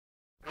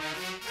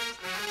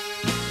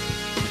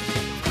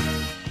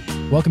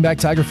Welcome back,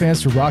 Tiger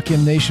fans, to Rock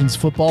M Nation's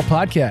football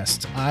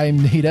podcast. I'm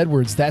Nate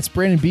Edwards. That's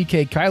Brandon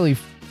BK Kiley,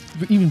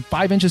 even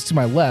 5 inches to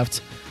my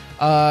left.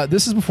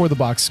 This is Before the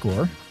Box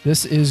Score.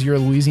 This is your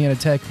Louisiana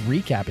Tech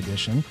recap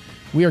edition.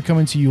 We are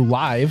coming to you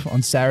live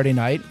on Saturday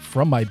night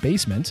from my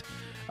basement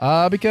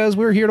because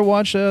we're here to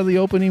watch the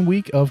opening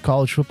week of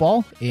college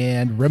football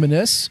and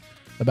reminisce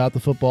about the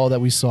football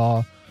that we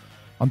saw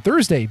on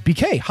Thursday.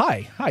 BK,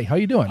 hi, how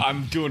you doing?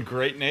 I'm doing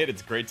great, Nate.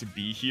 It's great to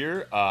be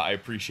here. I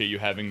appreciate you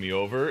having me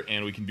over,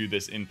 and we can do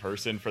this in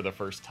person for the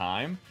first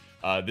time.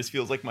 This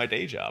feels like my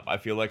day job. I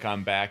feel like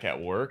I'm back at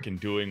work and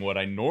doing what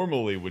I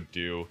normally would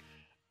do,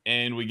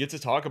 and we get to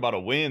talk about a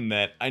win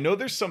that I know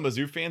there's some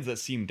Mizzou fans that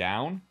seem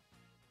down.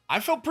 I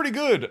felt pretty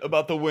good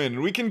about the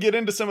win. We can get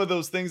into some of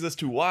those things as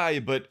to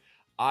why, but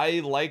I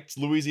liked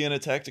Louisiana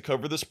Tech to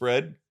cover the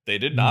spread. They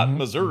did not.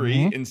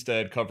 Missouri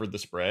instead covered the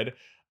spread.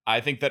 I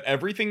think that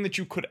everything that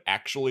you could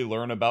actually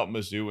learn about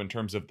Mizzou in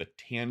terms of the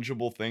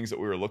tangible things that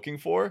we were looking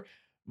for,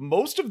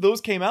 most of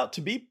those came out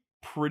to be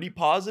pretty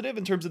positive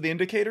in terms of the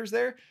indicators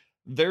there.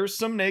 There's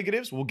some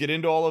negatives. We'll get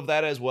into all of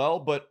that as well.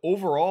 But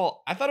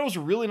overall, I thought it was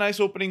a really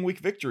nice opening week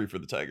victory for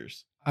the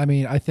Tigers. I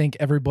mean, I think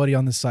everybody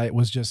on the site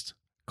was just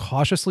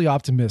cautiously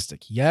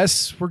optimistic.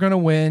 Yes, we're going to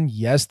win.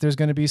 Yes, there's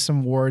going to be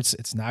some warts.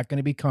 It's not going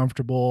to be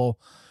comfortable.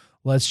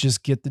 Let's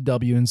just get the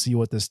W and see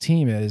what this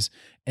team is.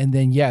 And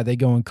then, yeah, they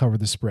go and cover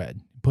the spread.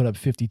 Put up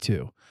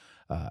 52.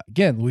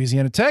 Again,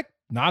 Louisiana Tech,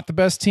 not the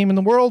best team in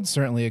the world,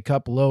 certainly a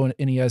cup below in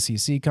any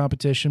SEC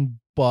competition,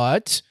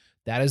 but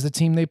that is the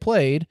team they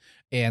played,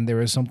 and there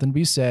is something to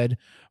be said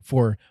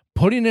for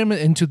putting them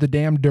into the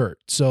damn dirt.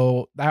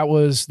 So that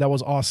was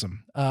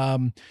awesome.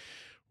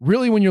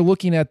 Really, when you're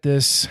looking at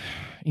this,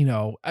 you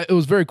know, it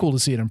was very cool to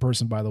see it in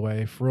person, by the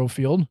way. Faurot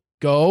Field,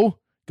 go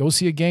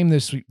see a game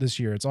this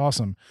year. It's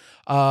awesome.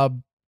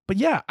 But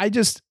yeah, I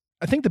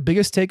think the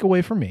biggest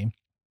takeaway for me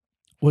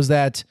was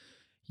that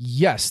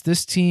yes,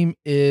 this team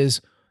is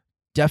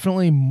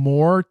definitely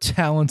more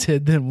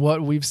talented than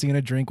what we've seen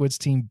a Drinkwitz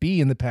team be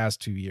in the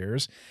past 2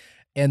 years.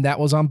 And that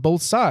was on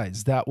both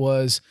sides. That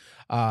was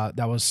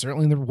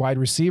certainly the wide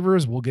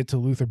receivers. We'll get to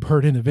Luther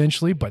Burden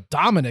eventually, but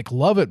Dominic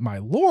Lovett, my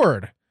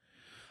Lord.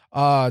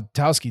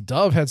 Towski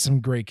Dove had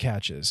some great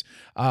catches.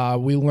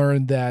 We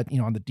learned that,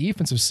 on the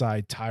defensive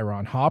side,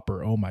 Tyron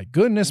Hopper, oh my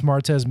goodness,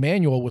 Martez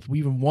Manuel with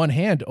even one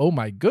hand, oh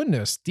my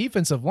goodness,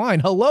 defensive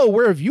line, hello,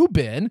 where have you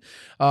been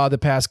the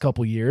past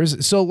couple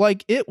years? So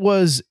it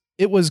was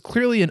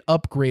clearly an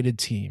upgraded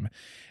team.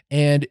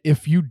 And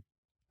if you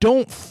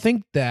don't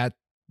think that,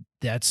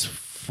 that's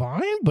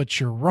fine, but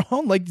you're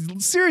wrong. Like,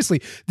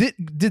 seriously,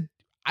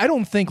 I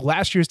don't think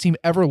last year's team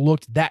ever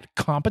looked that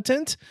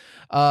competent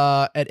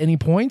at any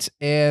point,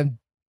 and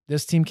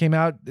this team came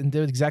out and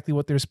did exactly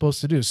what they're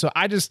supposed to do. So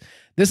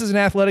this is an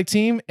athletic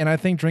team, and I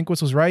think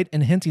Drinkwitz was right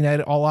in hinting at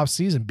it all off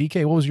season.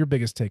 BK, what was your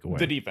biggest takeaway?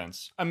 The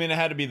defense. I mean, it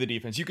had to be the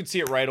defense. You could see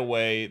it right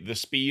away. The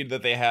speed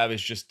that they have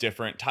is just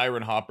different.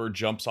 Tyron Hopper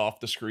jumps off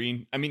the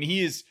screen. I mean,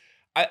 he is.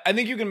 I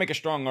think you can make a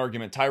strong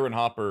argument. Tyron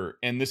Hopper,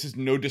 and this is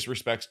no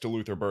disrespect to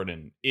Luther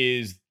Burden,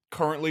 is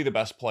currently the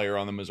best player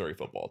on the Missouri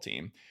football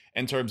team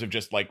in terms of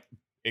just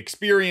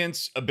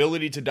experience,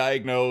 ability to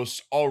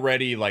diagnose,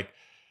 already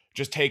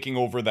just taking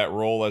over that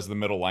role as the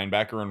middle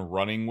linebacker and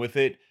running with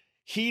it.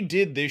 He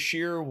did this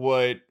year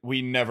what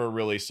we never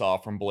really saw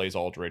from Blaze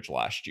Aldridge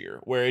last year,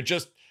 where it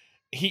just,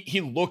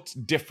 he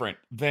looked different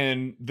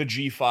than the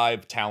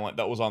G5 talent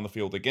that was on the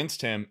field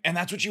against him. And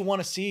that's what you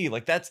want to see.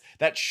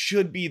 That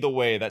should be the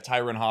way that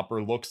Tyron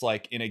Hopper looks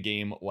like in a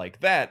game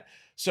like that.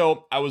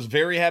 So I was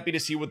very happy to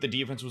see what the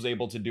defense was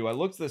able to do. I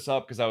looked this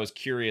up because I was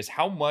curious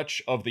how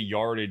much of the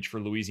yardage for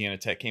Louisiana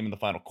Tech came in the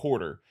final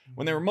quarter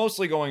when they were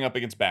mostly going up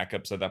against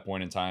backups at that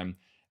point in time.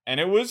 And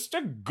it was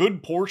a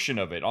good portion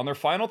of it. On their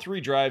final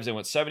 3 drives, they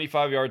went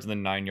 75 yards and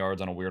then 9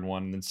 yards on a weird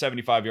one, and then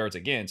 75 yards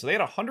again. So they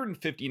had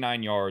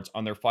 159 yards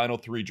on their final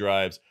 3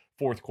 drives,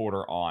 fourth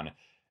quarter on.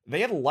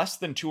 They had less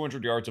than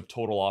 200 yards of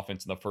total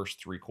offense in the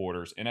first 3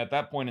 quarters. And at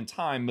that point in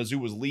time, Mizzou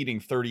was leading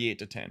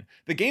 38-10.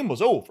 The game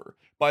was over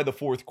by the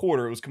fourth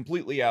quarter. It was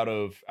completely out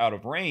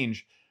of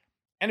range.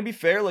 And to be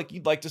fair,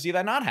 you'd like to see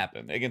that not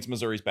happen against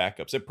Missouri's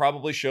backups. It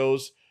probably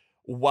shows,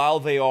 while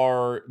they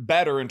are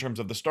better in terms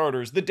of the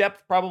starters, the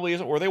depth probably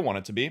isn't where they want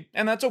it to be.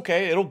 And that's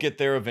okay. It'll get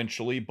there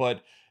eventually,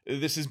 but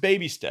this is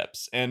baby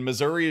steps. And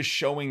Missouri is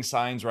showing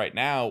signs right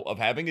now of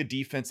having a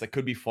defense that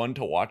could be fun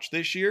to watch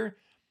this year.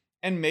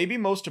 And maybe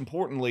most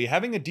importantly,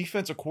 having a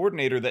defensive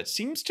coordinator that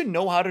seems to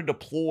know how to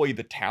deploy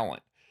the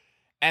talent.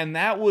 And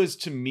that was,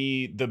 to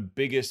me, the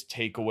biggest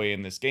takeaway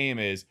in this game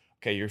is,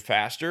 okay, you're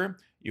faster.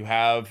 You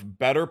have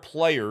better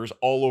players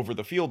all over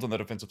the field on the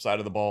defensive side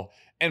of the ball.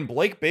 And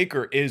Blake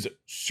Baker is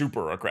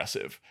super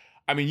aggressive.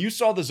 I mean, you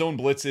saw the zone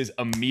blitzes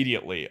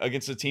immediately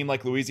against a team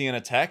like Louisiana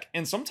Tech.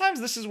 And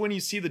sometimes this is when you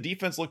see the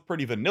defense look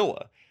pretty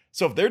vanilla.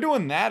 So if they're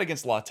doing that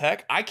against La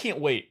Tech, I can't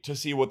wait to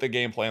see what the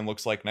game plan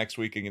looks like next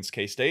week against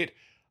K-State.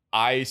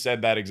 I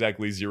said that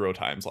exactly 0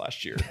 times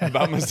last year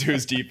about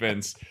Mizzou's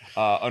defense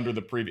under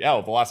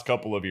the last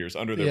couple of years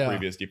under their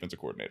previous defensive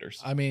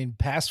coordinators. I mean,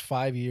 past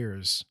 5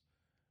 years,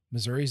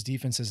 Missouri's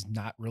defense has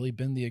not really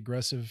been the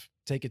aggressive,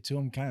 take it to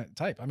him kind of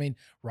type. I mean,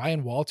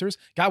 Ryan Walters,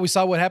 God, we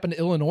saw what happened to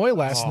Illinois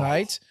last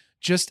night.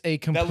 Just a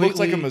completely, that looked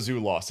like a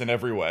Mizzou loss in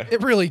every way.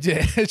 It really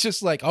did. It's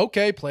just like,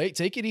 okay,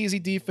 take it easy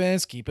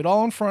defense, keep it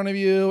all in front of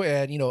you.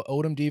 And,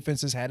 Odom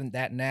defenses had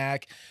that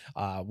knack.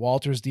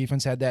 Walters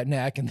defense had that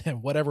knack. And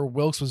then whatever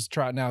Wilkes was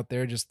trotting out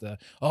there, just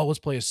let's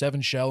play a 7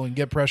 shell and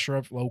get pressure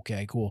up.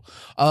 Okay, cool.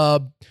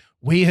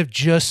 We have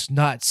just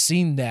not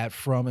seen that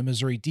from a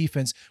Missouri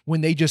defense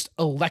when they just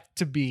elect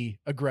to be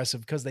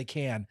aggressive because they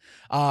can.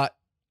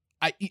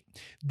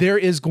 There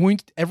is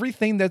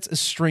everything that's a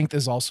strength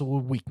is also a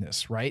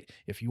weakness, right?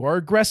 If you are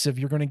aggressive,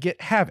 you're going to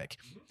get havoc.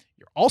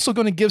 You're also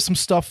going to give some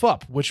stuff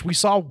up, which we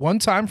saw one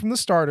time from the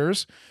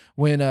starters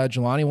when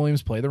Jelani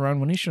Williams played the run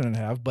when he shouldn't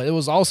have, but it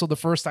was also the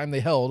first time they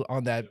held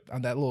on that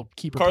little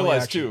keeper.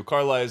 Carlisle too.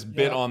 Carlisle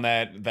bit on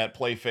that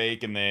play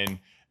fake, and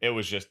then it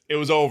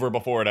was over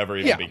before it ever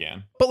even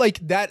began. But like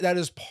that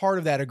is part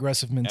of that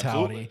aggressive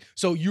mentality. Absolutely.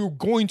 So you're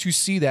going to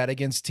see that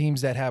against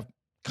teams that have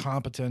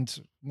competent.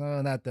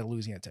 No, not that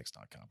Louisiana Tech's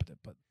not competent,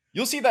 but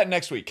you'll see that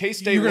next week.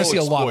 K-State you're going to see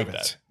a lot of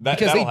it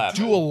because they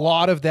do a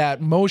lot of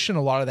that motion,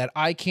 a lot of that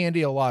eye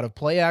candy, a lot of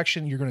play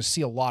action. You're going to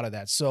see a lot of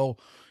that. So,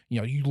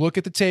 you look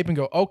at the tape and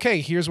go,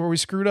 okay, here's where we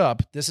screwed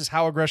up. This is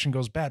how aggression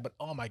goes bad. But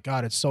oh my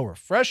God, it's so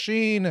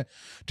refreshing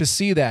to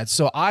see that.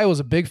 So I was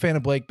a big fan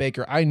of Blake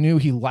Baker. I knew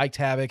he liked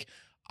havoc.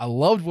 I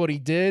loved what he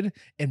did.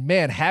 And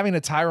man, having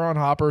a Tyron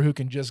Hopper who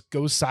can just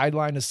go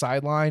sideline to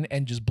sideline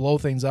and just blow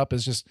things up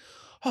is just,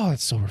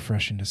 it's so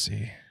refreshing to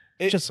see.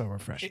 It's just so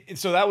refreshing.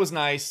 So that was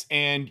nice.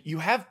 And you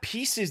have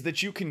pieces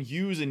that you can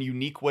use in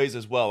unique ways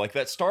as well. Like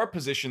that star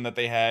position that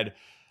they had.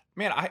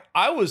 Man,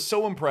 I was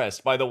so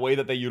impressed by the way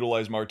that they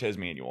utilized Martez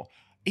Manuel.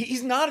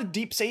 He's not a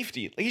deep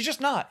safety. He's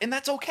just not. And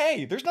that's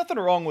okay. There's nothing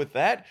wrong with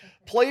that.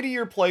 Play to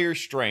your player's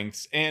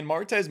strengths. And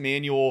Martez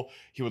Manuel,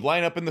 he would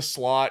line up in the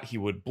slot. He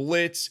would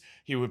blitz.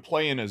 He would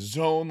play in a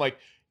zone. Like,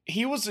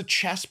 he was a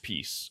chess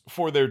piece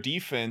for their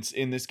defense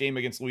in this game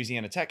against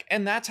Louisiana Tech,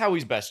 and that's how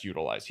he's best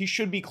utilized. He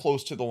should be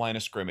close to the line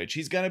of scrimmage.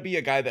 He's going to be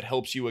a guy that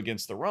helps you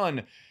against the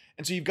run,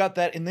 and so you've got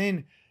that. And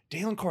then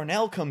Dalen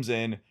Cornell comes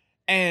in,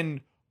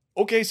 and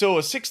okay, so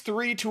a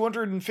 6'3",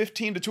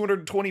 215 to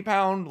 220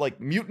 pound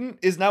mutant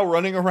is now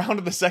running around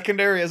in the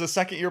secondary as a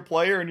second-year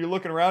player, and you're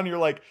looking around and you're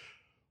like,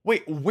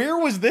 wait, where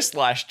was this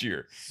last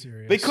year?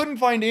 Serious. They couldn't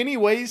find any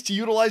ways to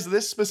utilize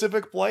this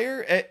specific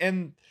player,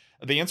 and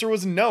the answer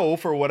was no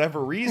for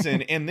whatever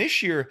reason. And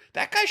this year,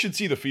 that guy should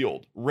see the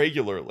field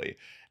regularly.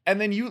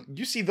 And then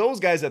you see those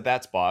guys at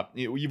that spot.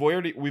 We've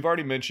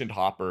already mentioned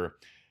Hopper.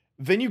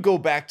 Then you go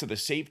back to the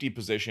safety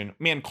position.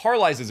 Man,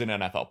 Carlisle is an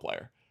NFL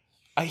player.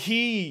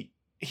 He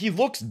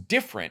looks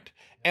different.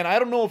 And I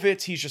don't know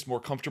if he's just more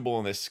comfortable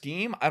in this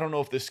scheme. I don't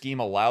know if this scheme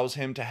allows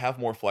him to have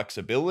more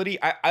flexibility.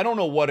 I don't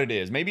know what it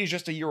is. Maybe he's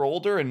just a year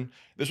older and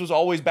this was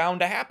always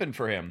bound to happen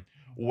for him.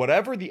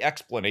 Whatever the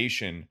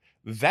explanation,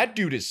 that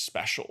dude is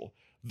special.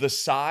 The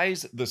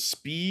size, the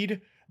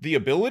speed, the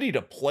ability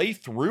to play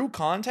through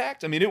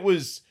contact. I mean, it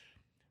was,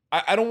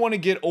 I don't want to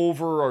get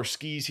over our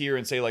skis here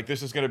and say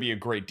this is going to be a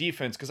great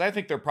defense, because I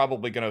think they're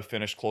probably going to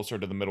finish closer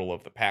to the middle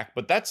of the pack,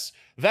 but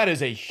that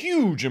is a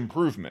huge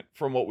improvement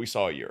from what we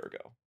saw a year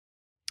ago.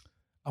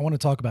 I want to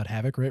talk about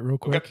havoc rate real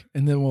quick,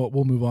 and then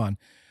we'll move on.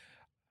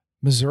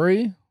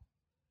 Missouri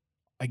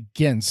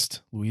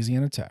against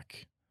Louisiana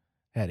Tech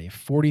had a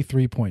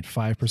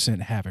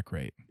 43.5% havoc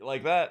rate. You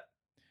like that?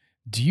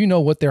 Do you know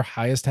what their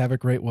highest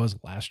havoc rate was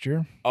last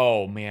year?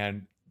 Oh,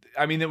 man.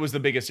 I mean, it was the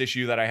biggest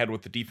issue that I had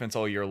with the defense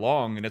all year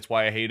long, and it's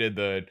why I hated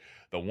the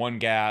one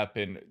gap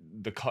and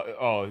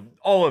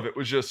all of it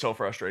was just so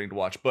frustrating to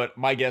watch. But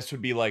my guess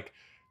would be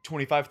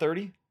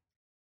 25-30.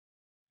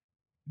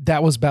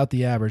 That was about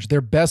the average.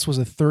 Their best was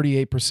a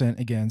 38%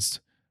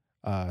 against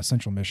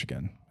Central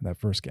Michigan in that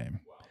first game.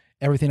 Wow.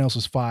 Everything else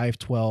was 5,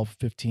 12,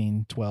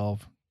 15,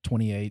 12,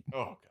 28,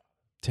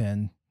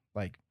 10.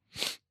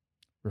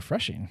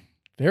 Refreshing.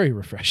 Very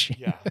refreshing.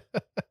 Yeah.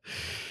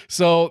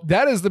 So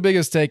that is the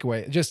biggest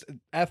takeaway. Just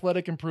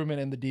athletic improvement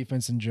in the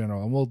defense in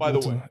general. And By the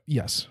way,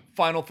 yes.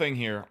 Final thing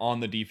here on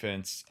the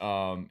defense,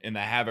 and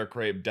the havoc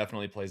rate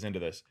definitely plays into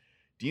this.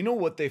 Do you know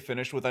what they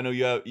finished with? I know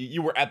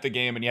you were at the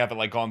game and you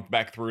haven't gone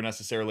back through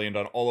necessarily and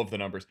done all of the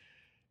numbers.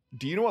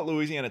 Do you know what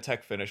Louisiana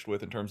Tech finished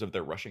with in terms of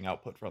their rushing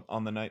output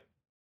on the night?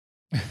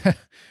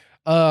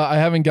 I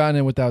haven't gotten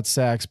it without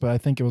sacks, but I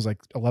think it was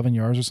 11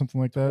 yards or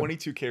something like that.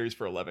 22 carries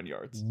for 11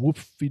 yards.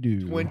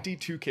 Whoopie-doo.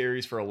 22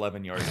 carries for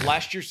 11 yards.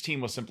 Last year's team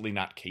was simply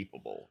not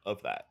capable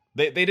of that.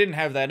 They didn't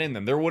have that in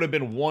them. There would have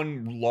been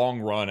one long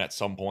run at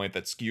some point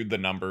that skewed the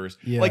numbers.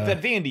 Yeah. Like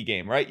that Vandy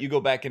game, right? You go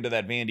back into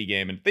that Vandy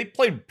game, and they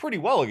played pretty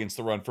well against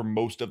the run for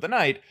most of the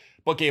night,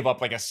 but gave up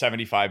a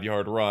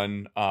 75-yard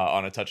run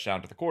on a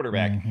touchdown to the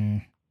quarterback. Mm-hmm.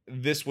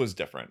 This was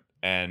different,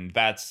 and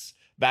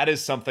that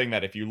is something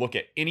that if you look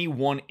at any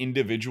one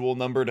individual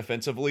number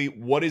defensively,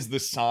 what is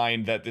the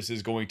sign that this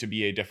is going to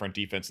be a different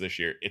defense this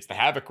year? It's the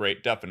havoc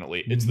rate,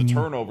 definitely. It's the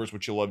turnovers,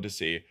 which you love to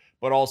see,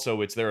 but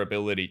also it's their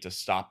ability to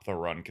stop the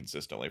run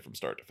consistently from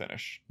start to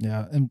finish.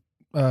 Yeah, and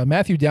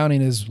Matthew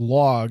Downing is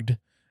logged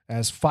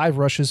has 5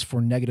 rushes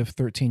for negative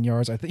 13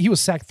 yards. I think he was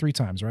sacked 3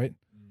 times, right?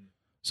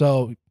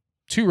 So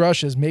 2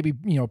 rushes, maybe,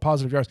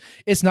 positive yards.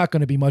 It's not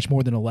going to be much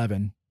more than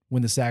 11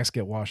 when the sacks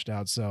get washed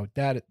out. So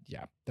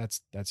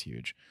that's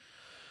huge.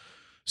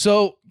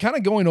 So kind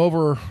of going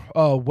over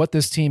what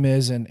this team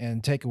is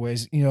and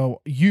takeaways,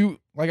 you,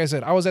 like I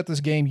said, I was at this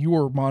game, you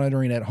were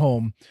monitoring at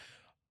home.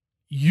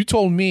 You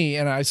told me,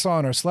 and I saw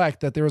in our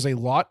Slack, that there was a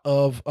lot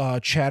of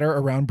chatter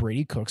around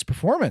Brady Cook's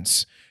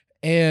performance,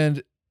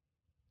 and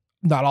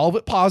not all of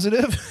it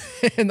positive.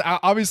 And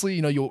obviously,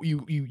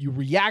 you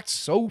react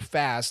so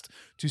fast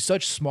to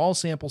such small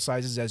sample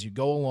sizes as you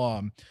go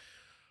along.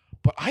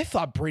 But I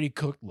thought Brady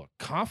Cook looked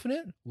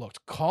confident,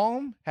 looked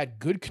calm, had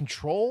good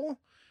control.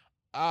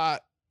 I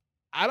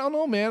don't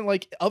know, man.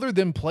 Like, other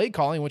than play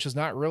calling, which is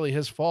not really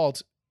his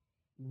fault,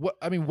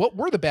 what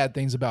were the bad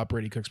things about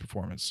Brady Cook's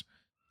performance?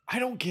 I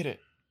don't get it.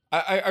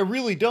 I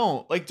really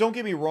don't. Like, don't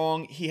get me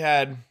wrong. He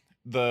had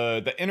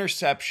the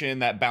interception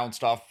that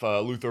bounced off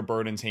Luther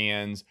Burden's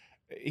hands.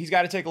 He's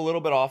got to take a little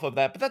bit off of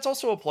that, but that's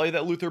also a play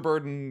that Luther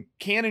Burden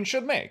can and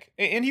should make,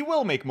 and he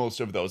will make most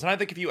of those. And I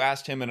think if you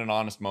asked him in an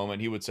honest moment,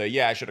 he would say,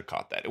 yeah, I should have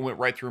caught that. It went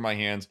right through my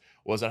hands.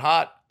 Was it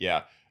hot?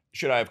 Yeah.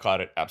 Should I have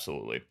caught it?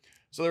 Absolutely.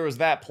 So there was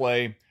that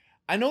play.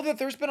 I know that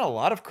there's been a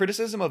lot of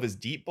criticism of his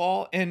deep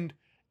ball, and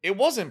it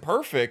wasn't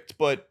perfect,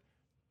 but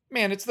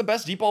man, it's the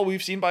best deep ball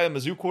we've seen by a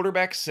Mizzou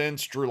quarterback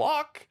since Drew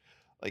Lock.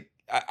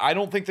 I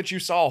don't think that you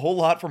saw a whole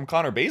lot from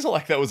Connor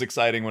Bazelak that was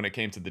exciting when it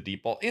came to the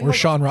deep ball. Or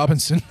Sean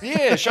Robinson.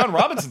 Yeah, Sean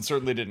Robinson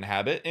certainly didn't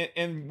have it.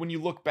 And when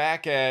you look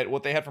back at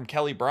what they had from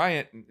Kelly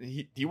Bryant,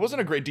 he wasn't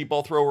a great deep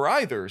ball thrower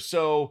either.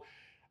 So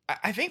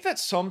I think that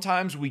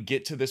sometimes we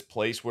get to this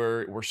place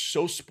where we're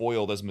so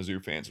spoiled as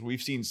Mizzou fans.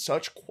 We've seen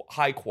such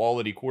high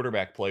quality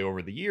quarterback play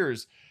over the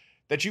years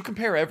that you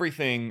compare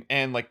everything,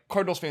 and like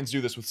Cardinals fans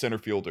do this with center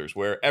fielders,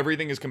 where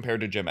everything is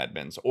compared to Jim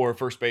Edmonds, or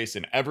first base,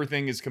 and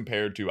everything is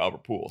compared to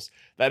Albert Pujols.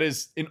 That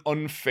is an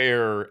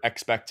unfair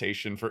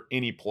expectation for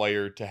any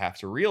player to have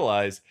to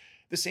realize.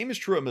 The same is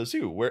true at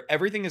Mizzou, where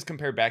everything is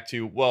compared back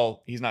to,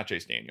 well, he's not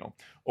Chase Daniel,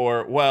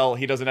 or, well,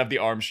 he doesn't have the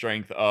arm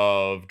strength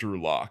of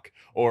Drew Lock,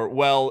 or,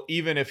 well,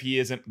 even if he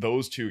isn't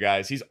those two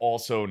guys, he's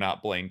also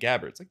not Blaine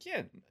Gabbert. It's like,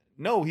 yeah,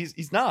 no,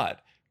 he's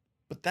not.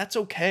 But that's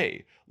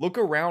okay. Look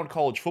around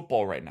college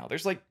football right now.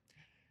 There's like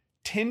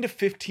 10 to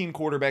 15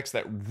 quarterbacks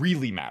that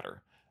really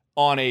matter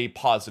on a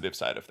positive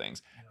side of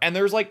things. And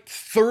there's like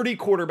 30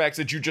 quarterbacks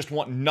that you just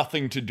want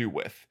nothing to do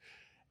with.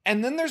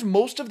 And then there's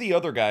most of the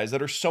other guys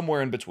that are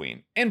somewhere in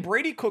between. And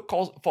Brady Cook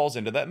falls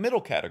into that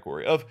middle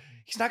category of,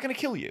 he's not going to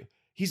kill you.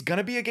 He's going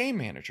to be a game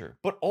manager.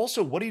 But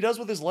also what he does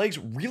with his legs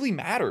really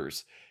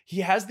matters.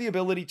 He has the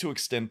ability to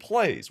extend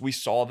plays. We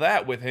saw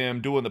that with him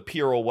doing the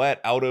pirouette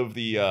out of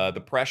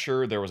the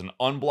pressure. There was an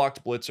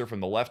unblocked blitzer from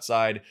the left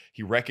side.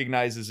 He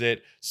recognizes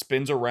it,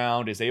 spins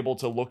around, is able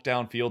to look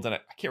downfield. And I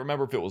can't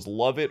remember if it was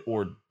Lovett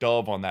or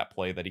Dove on that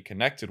play that he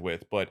connected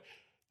with. But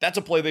that's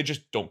a play they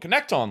just don't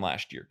connect on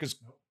last year because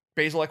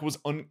Bazelak was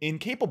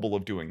incapable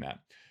of doing that.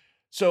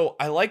 So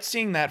I liked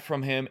seeing that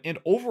from him. And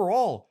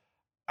overall,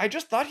 I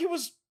just thought he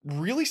was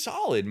really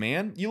solid,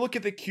 man. You look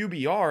at the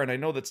QBR, and I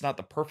know that's not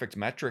the perfect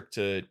metric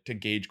to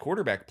gauge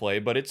quarterback play,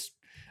 but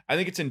I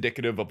think it's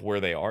indicative of where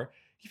they are.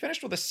 He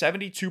finished with a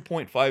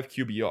 72.5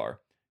 QBR.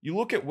 You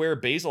look at where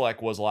Bazelak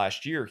was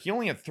last year, he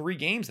only had 3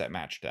 games that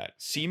matched that.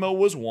 SEMO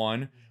was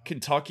 1,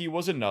 Kentucky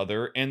was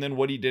another, and then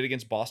what he did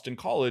against Boston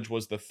College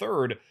was the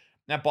 3rd.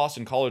 That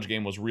Boston College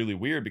game was really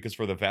weird because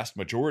for the vast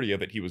majority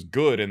of it, he was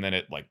good, and then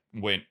it like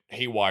went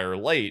haywire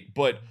late.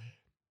 But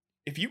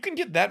if you can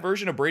get that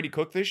version of Brady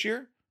Cook this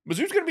year,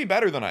 Mizzou's going to be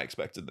better than I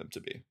expected them to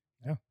be.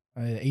 Yeah.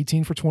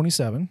 18 for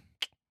 27.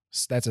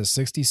 That's a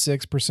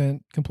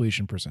 66%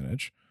 completion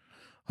percentage.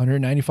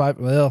 195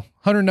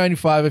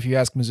 if you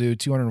ask Mizzou,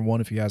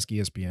 201 if you ask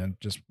ESPN,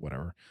 just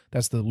whatever.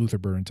 That's the Luther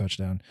Burden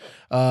touchdown.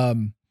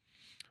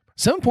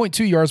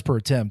 7.2 yards per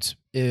attempt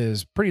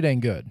is pretty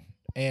dang good.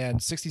 And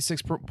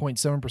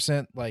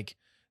 66.7%, like,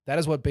 that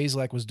is what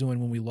Bazelak was doing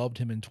when we loved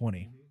him in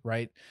 20,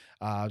 right?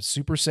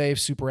 Super safe,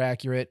 super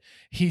accurate.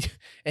 He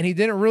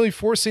didn't really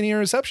force any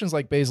interceptions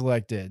like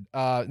Bazelak did.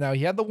 Now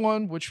he had the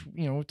one, which,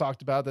 we've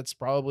talked about. It's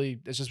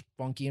just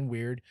funky and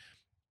weird.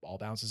 Ball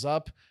bounces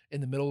up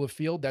in the middle of the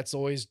field. That's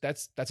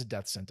a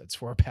death sentence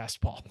for a pass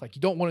ball. Like,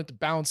 you don't want it to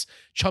bounce,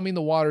 chumming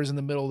the waters in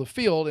the middle of the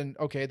field. And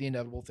okay, the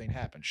inevitable thing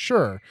happens.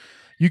 Sure.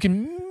 You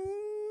can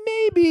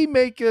maybe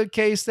make a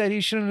case that he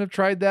shouldn't have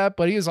tried that,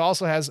 but he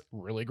also has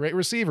really great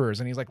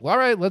receivers, and he's like, well, all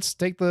right, let's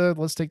take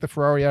the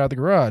Ferrari out of the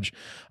garage.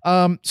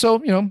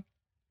 So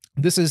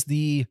this is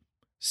the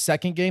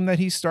second game that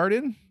he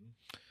started.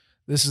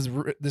 This is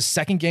the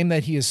second game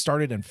that he has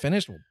started and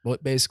finished. Well,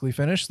 basically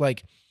finished.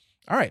 Like,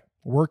 all right,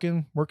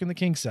 working the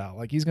kinks out.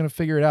 Like, he's gonna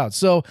figure it out.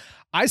 So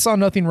I saw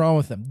nothing wrong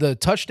with him. The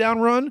touchdown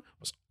run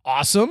was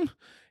awesome.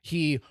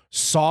 He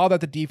saw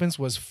that the defense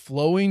was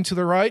flowing to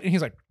the right, and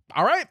he's like,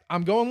 all right,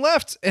 I'm going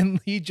left.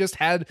 And he just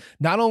had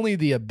not only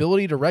the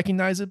ability to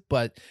recognize it,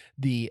 but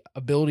the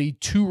ability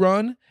to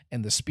run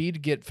and the speed to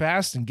get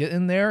fast and get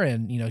in there.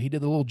 And, he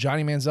did the little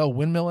Johnny Manziel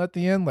windmill at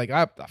the end. Like,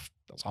 I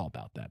was all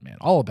about that, man.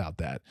 All about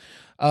that.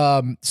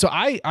 So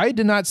I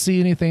did not see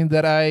anything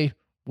that I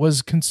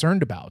was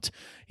concerned about.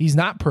 He's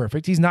not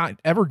perfect. He's not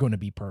ever going to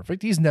be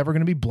perfect. He's never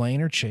going to be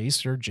Blaine or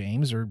Chase or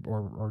James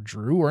or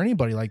Drew or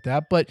anybody like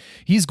that, but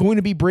he's going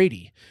to be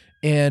Brady.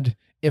 And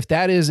if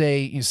that is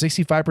a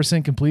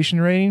 65%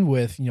 completion rating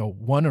with,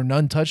 1 or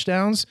none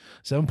touchdowns,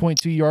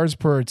 7.2 yards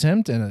per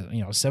attempt, and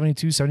a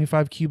 72,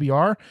 75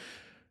 QBR,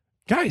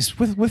 guys,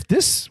 with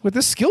this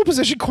skill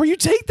position core, you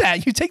take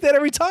that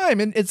every time.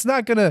 And he's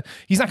not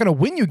gonna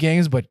win you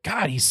games, but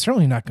God, he's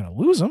certainly not gonna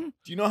lose them.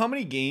 Do you know how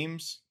many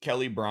games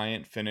Kelly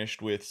Bryant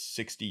finished with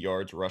 60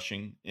 yards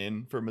rushing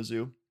in for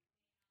Mizzou?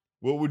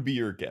 What would be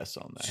your guess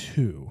on that?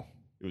 2.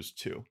 It was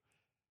 2. Okay.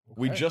 Okay.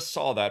 We just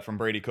saw that from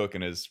Brady Cook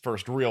in his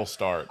first real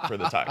start for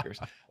the Tigers.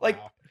 Like,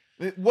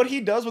 what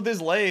he does with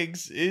his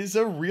legs is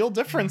a real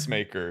difference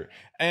maker.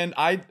 And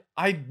I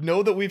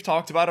know that we've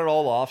talked about it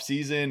all off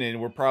season,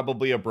 and we're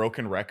probably a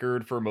broken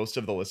record for most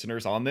of the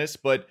listeners on this,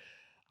 but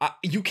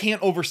you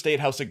can't overstate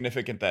how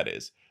significant that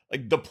is.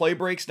 Like, the play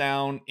breaks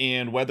down,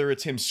 and whether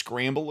it's him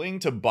scrambling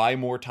to buy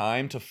more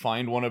time to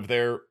find one of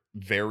their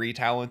very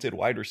talented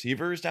wide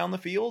receivers down the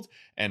field.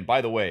 And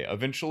by the way,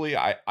 eventually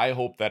I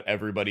hope that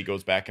everybody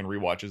goes back and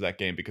rewatches that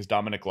game, because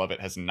Dominic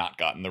Lovett has not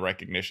gotten the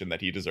recognition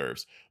that he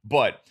deserves.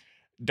 But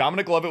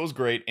Dominic Lovett was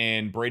great,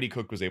 and Brady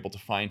Cook was able to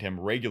find him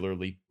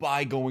regularly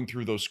by going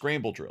through those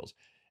scramble drills.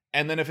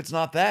 And then if it's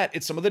not that,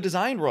 it's some of the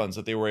design runs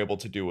that they were able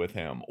to do with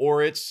him,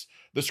 or it's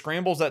the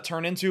scrambles that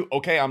turn into,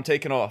 okay, I'm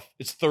taking off.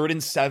 It's 3rd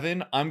and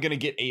 7. I'm going to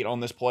get 8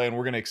 on this play, and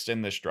we're going to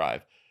extend this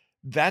drive.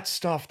 That's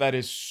stuff that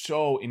is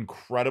so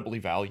incredibly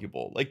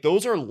valuable. Like,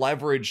 those are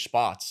leverage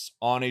spots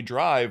on a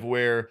drive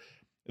where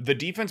the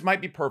defense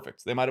might be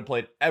perfect. They might have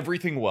played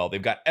everything well.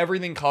 They've got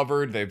everything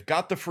covered. They've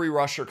got the free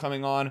rusher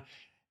coming on,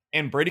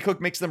 and Brady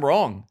Cook makes them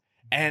wrong.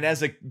 And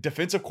as a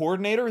defensive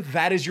coordinator,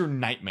 that is your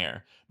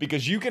nightmare,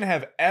 because you can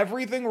have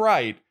everything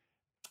right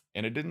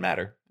and it didn't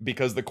matter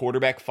because the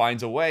quarterback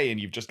finds a way, and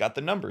you've just got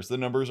the numbers. The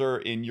numbers are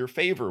in your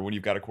favor when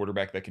you've got a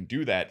quarterback that can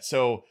do that.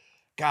 So,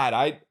 God,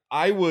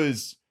 I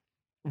was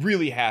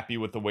really happy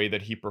with the way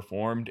that he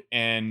performed.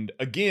 And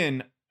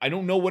again, I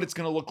don't know what it's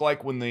going to look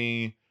like when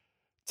the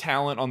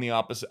talent on the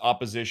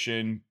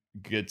opposition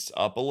gets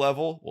up a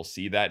level. We'll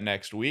see that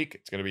next week.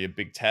 It's going to be a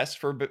big test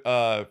for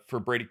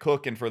Brady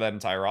Cook and for that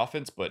entire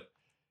offense. But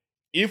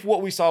if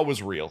what we saw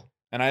was real,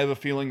 and I have a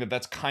feeling that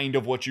that's kind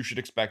of what you should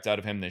expect out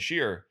of him this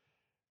year,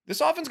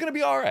 this offense is going to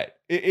be all right.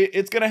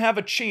 It's going to have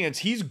a chance.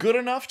 He's good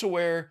enough to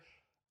where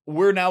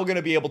we're now going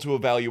to be able to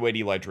evaluate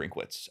Eli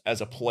Drinkwitz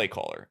as a play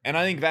caller. And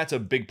I think that's a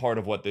big part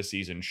of what this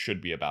season should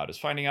be about, is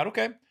finding out,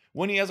 okay,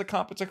 when he has a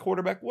competent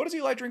quarterback, what does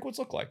Eli Drinkwitz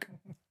look like?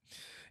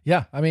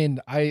 Yeah, I mean,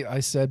 I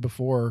said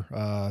before,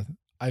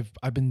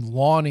 I've been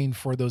longing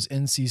for those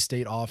NC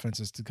State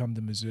offenses to come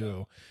to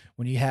Mizzou.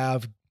 When you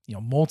have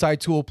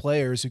multi-tool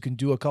players who can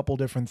do a couple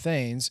different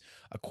things,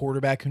 a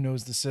quarterback who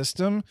knows the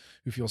system,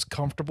 who feels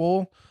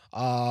comfortable,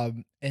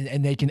 and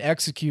they can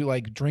execute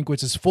like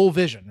Drinkwitz's full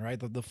vision, right?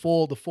 The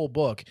full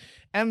book.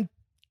 And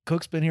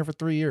Cook's been here for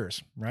 3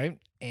 years, right?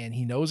 And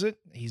he knows it.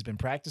 He's been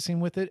practicing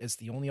with it. It's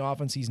the only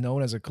offense he's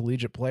known as a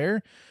collegiate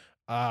player.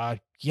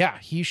 Yeah,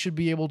 he should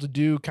be able to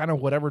do kind of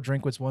whatever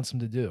Drinkwitz wants him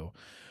to do.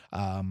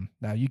 Now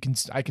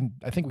I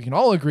think we can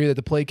all agree that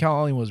the play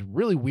calling was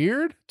really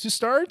weird to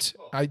start.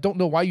 I don't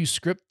know why you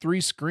script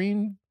 3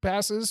 screen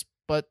passes,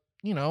 but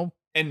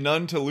and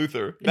none to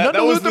Luther. That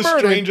was the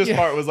strangest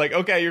part. Was like,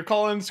 okay, you're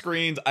calling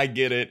screens. I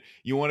get it.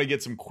 You want to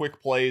get some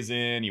quick plays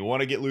in. You want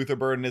to get Luther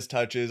Burden his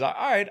touches. All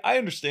right, I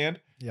understand.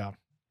 Yeah.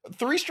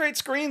 3 straight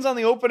screens on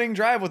the opening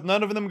drive with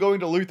none of them going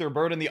to Luther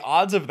Burden. The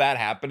odds of that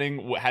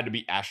happening had to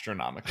be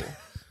astronomical.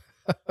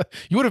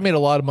 You would have made a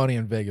lot of money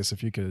in Vegas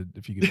if you could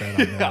bet on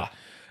that. Yeah.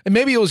 And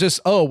maybe it was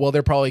just,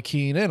 they're probably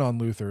keying in on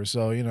Luther.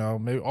 So,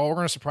 maybe, we're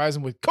going to surprise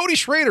him with Cody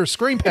Schrader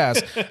screen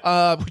pass,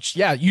 which,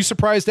 yeah, you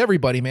surprised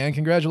everybody, man.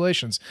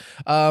 Congratulations.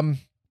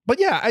 But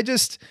yeah,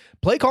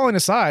 play calling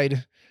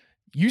aside,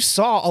 you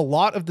saw a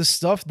lot of the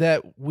stuff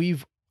that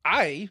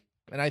I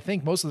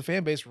think most of the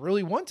fan base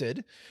really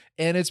wanted.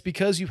 And it's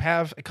because you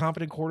have a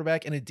competent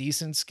quarterback and a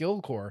decent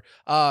skill core.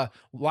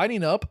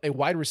 Lining up a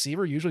wide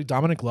receiver, usually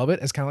Dominic Lovett,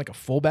 as kind of like a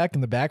fullback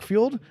in the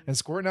backfield and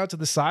squirting out to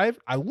the side.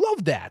 I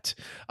love that.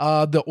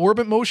 The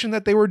orbit motion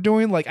that they were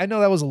doing, like, I know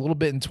that was a little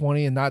bit in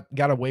 20 and not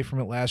got away from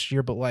it last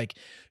year, but like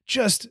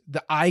just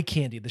the eye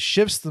candy, the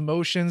shifts, the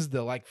motions,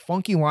 the like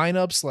funky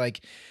lineups,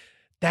 like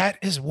that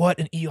is what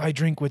an Eli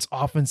Drinkwitz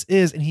offense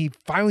is. And he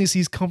finally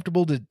sees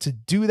comfortable to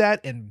do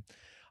that. And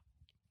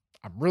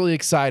I'm really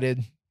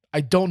excited. I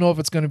don't know if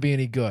it's going to be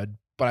any good,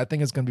 but I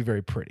think it's going to be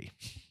very pretty.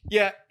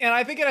 Yeah, and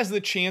I think it has the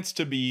chance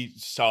to be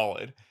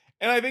solid.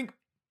 And I think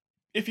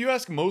if you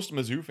ask most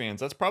Mizzou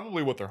fans, that's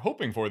probably what they're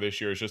hoping for this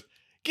year, is just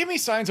give me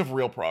signs of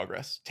real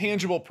progress,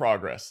 tangible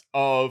progress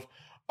of,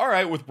 all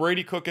right, with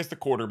Brady Cook as the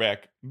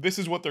quarterback, this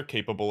is what they're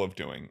capable of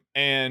doing.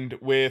 And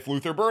with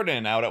Luther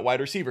Burden out at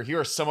wide receiver,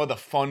 here are some of the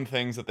fun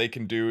things that they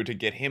can do to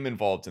get him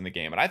involved in the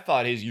game. And I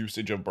thought his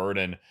usage of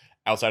Burden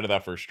outside of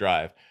that first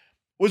drive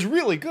was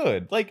really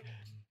good. Like,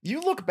 You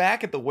look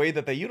back at the way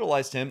that they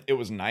utilized him, it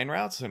was 9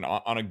 routes and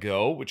on a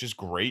go, which is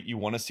great. You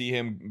want to see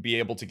him be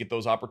able to get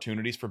those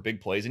opportunities for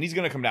big plays, and he's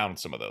going to come down with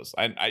some of those.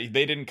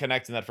 They didn't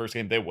connect in that first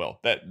game. They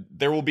will.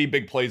 There will be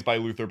big plays by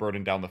Luther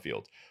Burden down the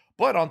field.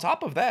 But on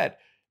top of that,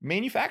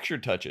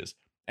 manufactured touches.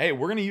 Hey,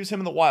 we're going to use him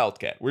in the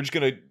Wildcat. We're just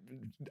going to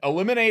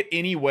eliminate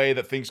any way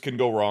that things can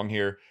go wrong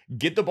here,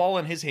 get the ball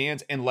in his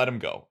hands and let him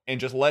go, and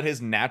just let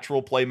his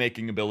natural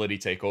playmaking ability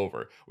take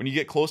over. When you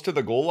get close to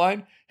the goal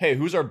line, hey,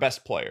 who's our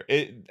best player?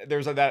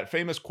 There's that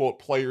famous quote,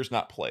 players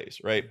not plays,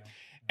 right? Yeah.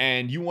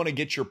 And you want to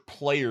get your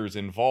players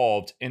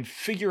involved and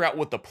figure out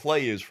what the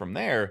play is from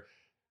there.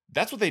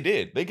 That's what they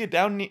did. They get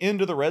down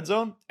into the red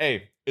zone.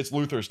 Hey, it's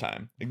Luther's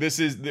time.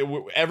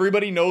 Like,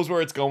 everybody knows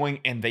where it's going,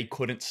 and they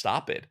couldn't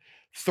stop it.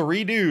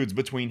 3 dudes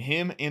between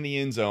him and the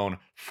end zone,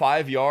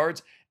 5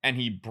 yards, and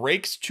he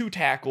breaks 2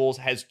 tackles,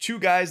 has 2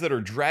 guys that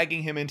are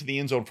dragging him into the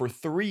end zone for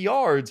 3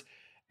 yards,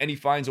 and he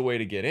finds a way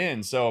to get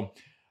in. So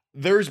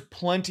there's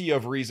plenty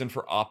of reason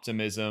for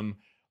optimism.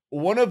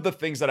 One of the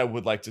things that I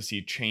would like to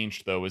see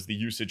changed, though, is the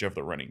usage of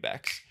the running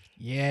backs.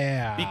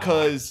 Yeah.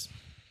 Because,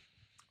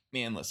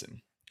 man,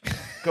 listen.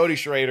 Cody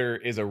Schrader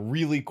is a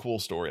really cool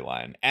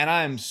storyline, and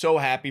I'm so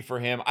happy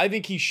for him. I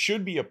think he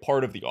should be a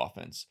part of the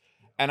offense.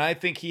 And I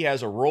think he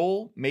has a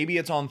role. Maybe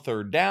it's on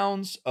third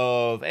downs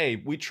of,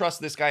 hey, we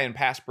trust this guy in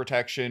pass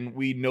protection.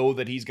 We know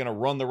that he's going to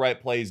run the right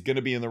plays, going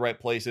to be in the right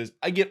places.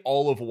 I get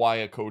all of why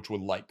a coach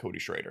would like Cody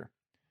Schrader.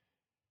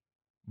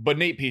 But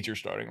Nate Pete's your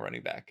starting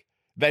running back.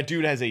 That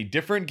dude has a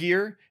different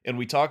gear, and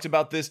we talked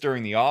about this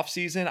during the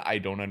offseason. I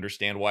don't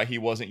understand why he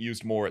wasn't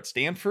used more at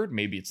Stanford.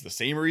 Maybe it's the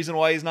same reason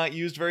why he's not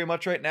used very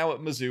much right now at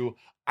Mizzou.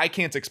 I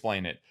can't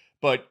explain it.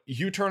 But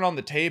you turn on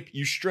the tape,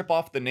 you strip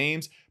off the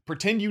names,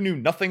 pretend you knew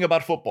nothing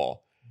about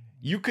football.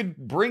 You could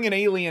bring an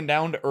alien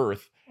down to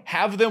earth,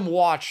 have them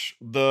watch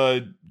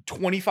the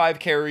 25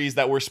 carries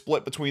that were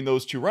split between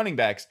those 2 running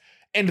backs,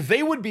 and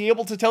they would be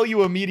able to tell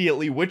you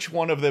immediately which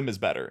one of them is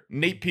better.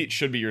 Nate Pete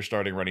should be your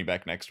starting running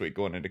back next week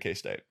going into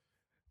K-State.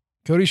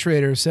 Cody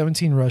Schrader,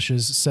 17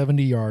 rushes,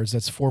 70 yards.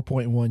 That's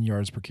 4.1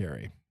 yards per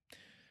carry.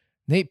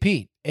 Nate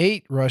Pete,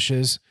 8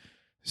 rushes,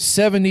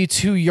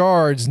 72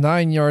 yards,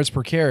 9 yards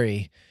per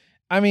carry.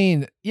 I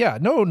mean, yeah,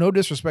 no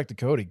disrespect to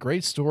Cody.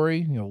 Great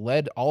story.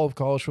 Led all of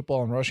college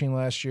football in rushing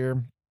last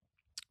year.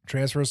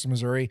 Transfers to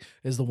Missouri,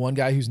 is the one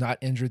guy who's not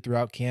injured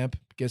throughout camp,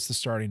 gets the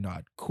starting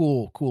nod.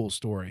 Cool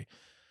story.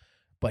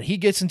 But he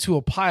gets into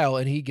a pile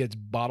and he gets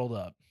bottled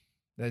up.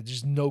 There's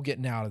just no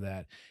getting out of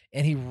that.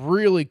 And he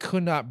really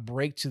could not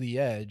break to the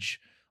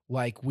edge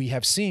like we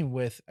have seen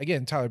with,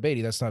 again, Tyler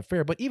Beatty. That's not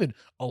fair. But even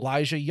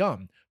Elijah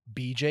Young,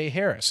 BJ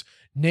Harris,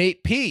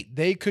 Nate Pete,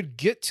 they could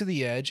get to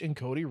the edge and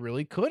Cody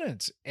really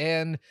couldn't.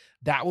 And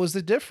that was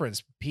the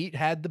difference. Pete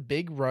had the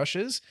big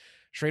rushes.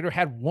 Schrader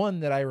had one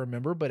that I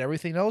remember, but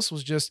everything else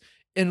was just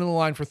into the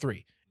line for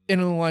 3,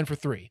 into the line for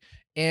 3.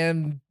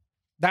 And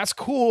that's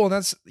cool.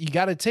 And you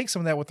got to take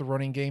some of that with the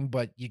running game,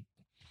 but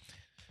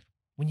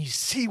when you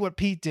see what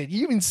Pete did,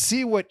 you even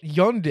see what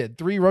Young did,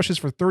 3 rushes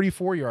for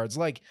 34 yards.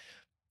 Like,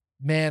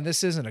 man,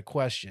 this isn't a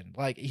question.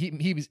 Like,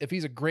 if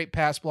he's a great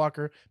pass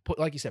blocker,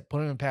 like you said,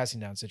 put him in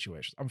passing down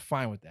situations. I'm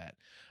fine with that.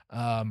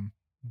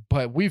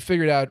 But we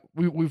figured out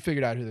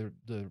who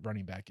the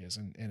running back is,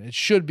 and it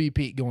should be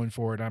Pete going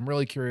forward. I'm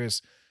really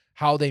curious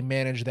how they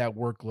manage that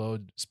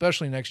workload,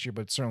 especially next year,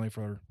 but certainly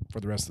for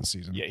the rest of the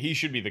season. Yeah, he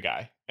should be the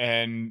guy.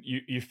 And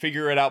you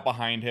figure it out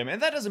behind him.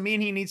 And that doesn't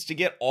mean he needs to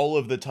get all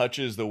of the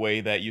touches the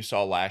way that you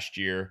saw last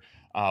year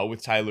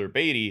with Tyler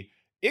Beatty.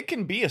 It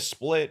can be a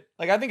split.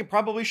 Like, I think it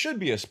probably should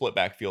be a split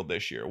backfield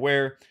this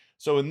year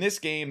so in this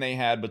game they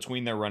had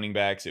between their running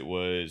backs, it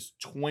was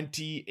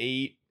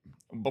 28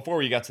 before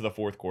we got to the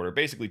fourth quarter,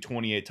 basically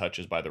 28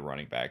 touches by the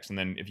running backs. And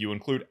then if you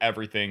include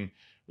everything, it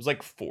was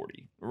like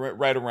 40,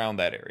 right around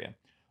that area.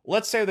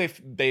 Let's say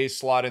they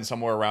slot in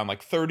somewhere around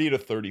like 30 to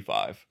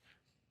 35.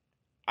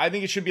 I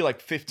think it should be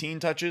like 15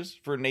 touches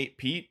for Nate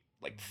Pete,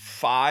 like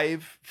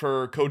 5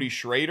 for Cody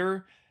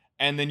Schrader,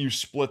 and then you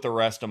split the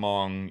rest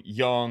among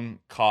Young,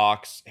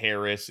 Cox,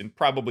 Harris, and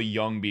probably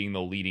Young being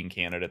the leading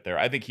candidate there.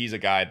 I think he's a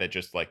guy that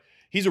just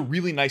he's a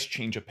really nice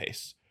change of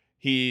pace.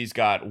 He's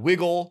got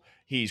wiggle,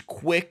 he's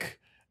quick,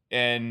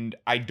 and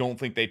I don't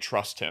think they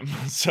trust him.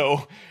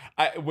 So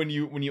when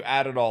you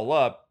add it all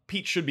up,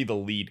 Pete should be the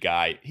lead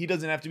guy. He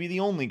doesn't have to be the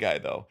only guy,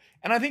 though.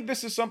 And I think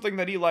this is something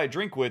that Eli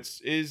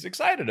Drinkwitz is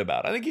excited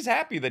about. I think he's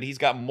happy that he's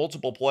got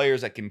multiple players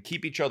that can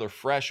keep each other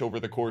fresh over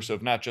the course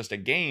of not just a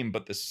game,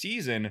 but the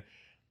season.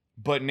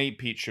 But Nate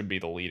Pete should be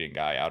the leading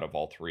guy out of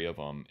all 3 of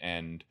them.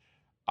 And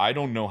I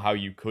don't know how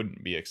you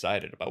couldn't be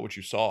excited about what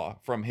you saw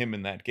from him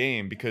in that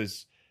game,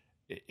 because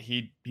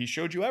he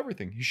showed you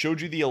everything. He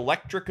showed you the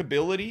electric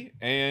ability,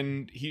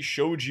 and he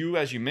showed you,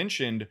 as you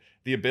mentioned,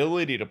 the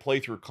ability to play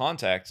through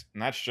contact,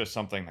 and that's just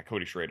something that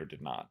Cody Schrader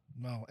did not.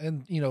 No,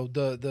 and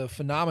the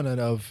phenomenon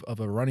of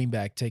a running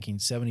back taking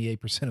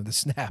 78% of the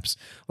snaps,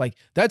 like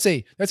that's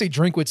a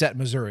Drinkwitz at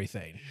Missouri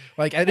thing.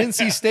 Like at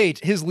NC State,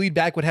 his lead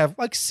back would have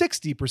like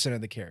 60% of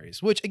the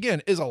carries, which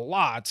again is a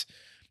lot,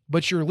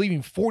 but you're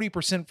leaving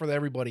 40% for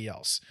everybody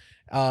else.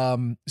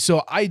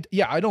 So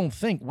I don't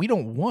think we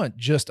don't want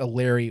just a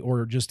Larry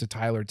or just a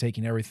Tyler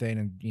taking everything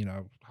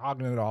and,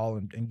 hogging it all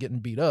and getting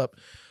beat up.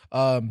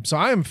 So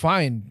I am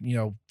fine,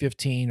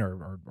 15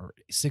 or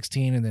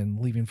 16 and then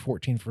leaving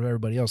 14 for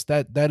everybody else.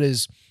 That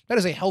is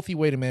a healthy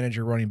way to manage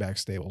your running back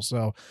stable.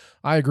 So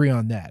I agree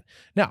on that.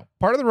 Now,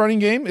 part of the running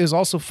game is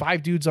also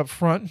 5 dudes up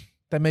front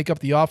that make up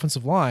the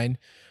offensive line.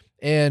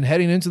 And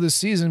heading into this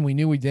season, we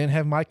knew we didn't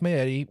have Mike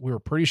Maietti. We were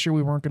pretty sure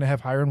we weren't going to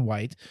have Hiron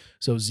White.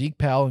 So Zeke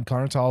Powell and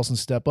Connor Tollison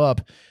step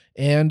up.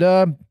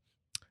 And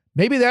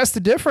maybe that's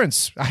the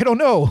difference. I don't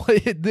know.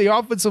 The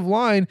offensive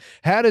line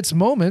had its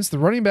moments. The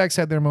running backs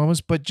had their moments,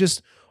 but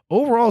just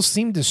overall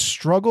seemed to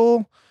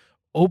struggle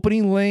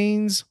opening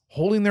lanes,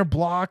 holding their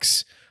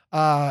blocks.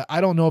 I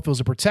don't know if it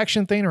was a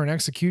protection thing or an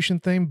execution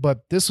thing,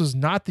 but this was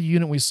not the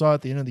unit we saw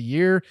at the end of the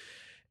year.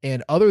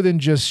 And other than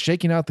just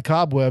shaking out the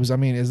cobwebs, I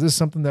mean, is this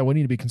something that we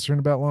need to be concerned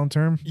about long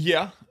term?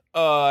 Yeah.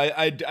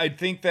 I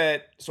think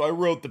that, so I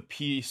wrote the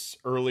piece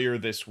earlier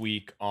this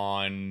week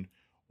on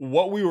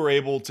what we were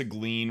able to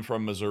glean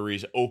from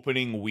Missouri's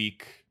opening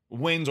week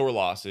wins or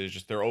losses,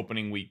 just their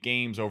opening week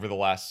games over the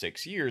last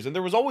 6 years. And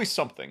there was always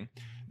something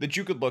that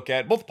you could look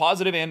at, both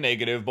positive and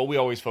negative, but we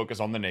always focus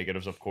on the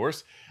negatives, of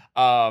course.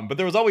 But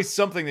there was always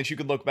something that you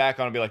could look back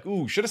on and be like,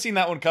 ooh, should have seen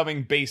that one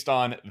coming based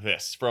on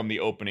this from the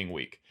opening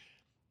week.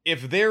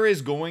 If there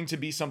is going to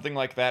be something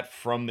like that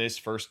from this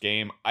first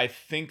game, I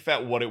think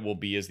that what it will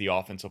be is the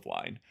offensive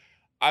line.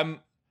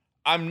 I'm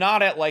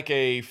not at like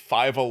a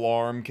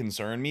 5-alarm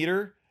concern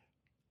meter.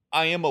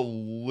 I am a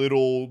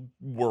little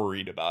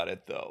worried about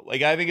it though.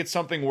 Like, I think it's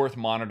something worth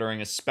monitoring,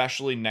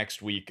 especially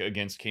next week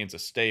against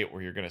Kansas State,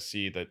 where you're going to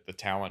see that the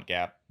talent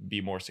gap be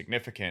more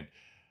significant.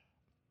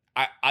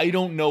 I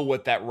don't know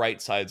what that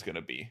right side's going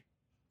to be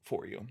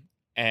for you.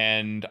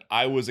 And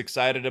I was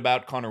excited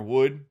about Connor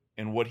Wood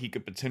and what he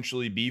could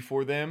potentially be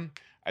for them.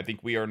 I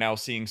think we are now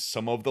seeing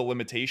some of the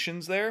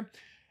limitations there.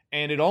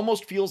 And it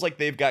almost feels like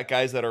they've got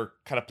guys that are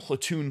kind of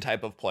platoon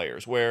type of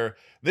players, where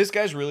this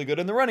guy's really good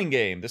in the running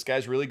game, this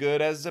guy's really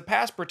good as a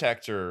pass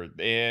protector,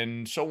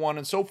 and so on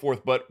and so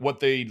forth. But what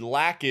they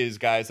lack is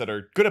guys that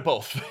are good at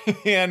both.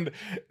 And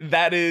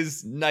that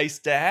is nice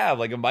to have,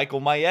 like a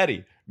Michael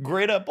Maietti,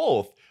 great at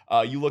both.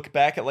 You look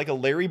back at like a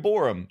Larry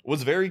Borum,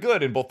 was very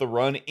good in both the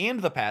run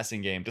and the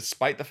passing game,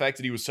 despite the fact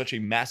that he was such a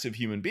massive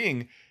human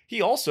being.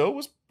 He also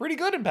was pretty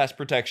good in pass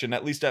protection,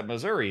 at least at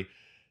Missouri.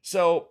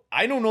 So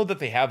I don't know that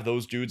they have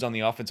those dudes on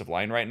the offensive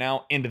line right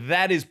now, and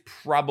that is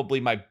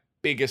probably my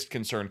biggest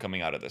concern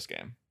coming out of this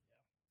game.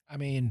 I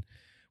mean,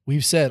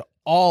 we've said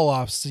all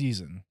off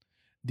season,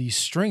 the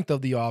strength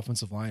of the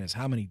offensive line is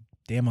how many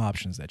damn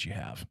options that you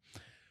have,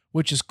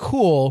 which is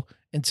cool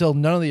until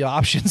none of the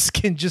options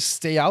can just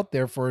stay out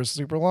there for a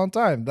super long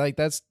time. Like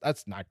that's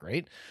not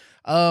great.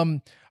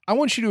 I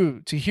want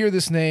you to hear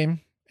this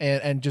name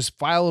and just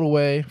file it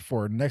away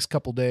for the next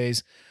couple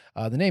days.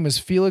 The name is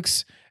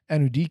Felix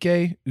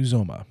Anudike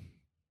Uzoma.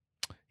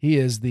 He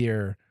is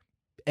their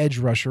edge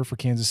rusher for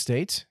Kansas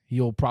State.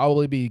 He'll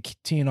probably be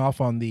teeing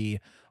off on the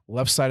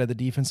left side of the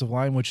defensive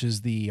line, which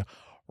is the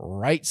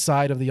right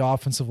side of the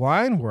offensive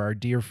line, where our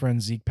dear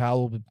friend Zeke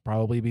Powell will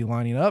probably be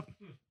lining up.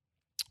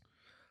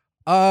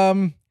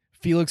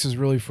 Felix is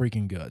really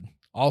freaking good.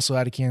 Also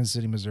out of Kansas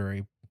City,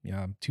 Missouri.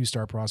 Yeah,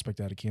 2-star prospect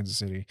out of Kansas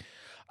City.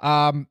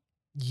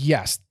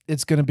 Yes,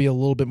 it's going to be a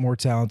little bit more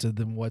talented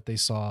than what they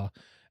saw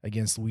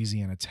against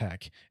Louisiana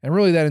Tech. And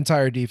really that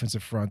entire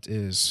defensive front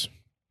is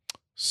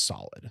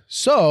solid.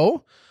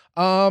 So,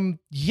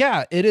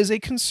 yeah, it is a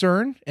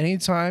concern.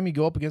 Anytime you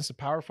go up against a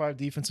Power 5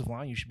 defensive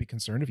line, you should be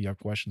concerned if you have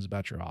questions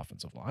about your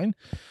offensive line.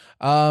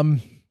 I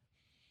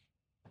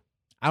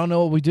don't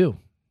know what we do.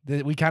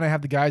 We kind of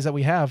have the guys that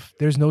we have.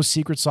 There's no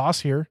secret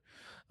sauce here.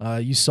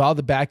 You saw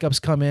the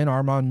backups come in.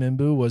 Armand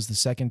Mimbu was the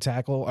second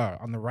tackle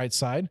on the right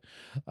side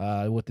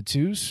with the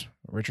twos.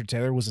 Richard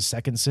Taylor was the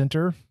second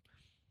center.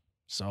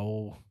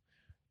 So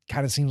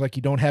kind of seems like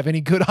you don't have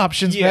any good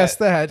options past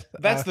that.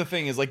 That's the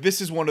thing, is like, this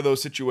is one of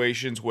those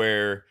situations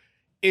where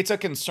it's a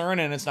concern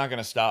and it's not going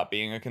to stop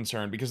being a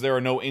concern because there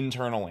are no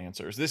internal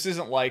answers. This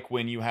isn't like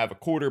when you have a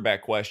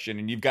quarterback question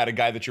and you've got a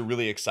guy that you're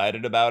really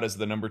excited about as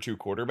the number 2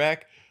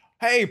 quarterback.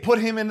 Hey, put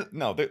him in.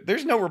 No,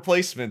 there's no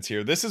replacements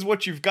here. This is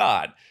what you've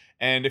got.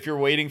 And if you're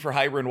waiting for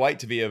Hiron White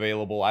to be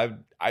available,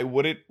 I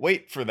wouldn't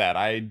wait for that.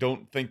 I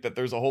don't think that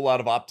there's a whole lot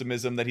of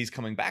optimism that he's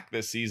coming back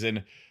this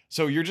season.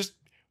 So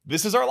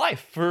this is our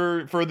life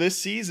for this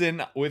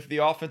season with the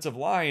offensive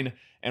line.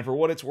 And for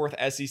what it's worth,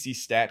 SEC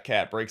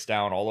StatCat breaks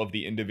down all of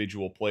the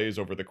individual plays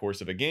over the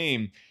course of a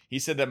game. He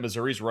said that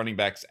Missouri's running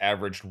backs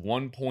averaged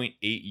 1.8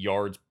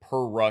 yards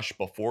per rush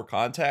before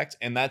contact,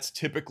 and that's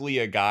typically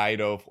a guide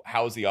of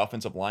how's the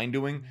offensive line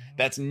doing.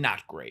 That's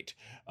not great.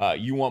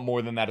 You want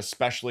more than that,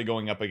 especially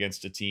going up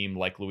against a team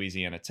like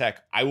Louisiana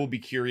Tech. I will be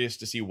curious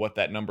to see what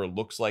that number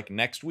looks like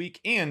next week.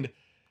 And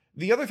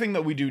the other thing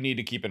that we do need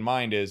to keep in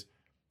mind is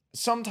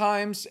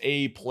sometimes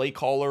a play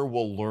caller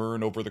will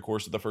learn over the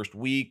course of the first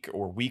week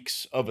or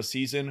weeks of a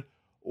season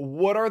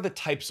what are the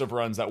types of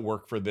runs that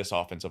work for this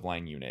offensive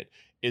line unit?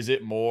 Is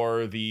it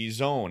more the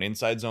zone,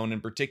 inside zone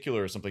in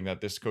particular, something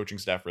that this coaching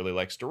staff really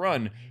likes to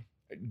run?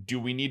 Do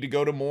we need to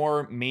go to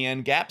more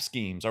man gap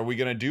schemes? Are we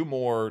going to do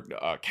more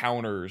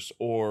counters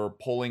or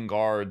pulling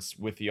guards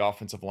with the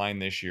offensive line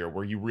this year,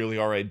 where you really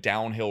are a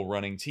downhill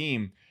running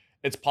team?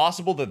 It's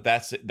possible that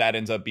that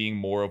ends up being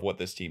more of what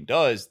this team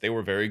does. They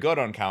were very good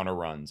on counter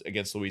runs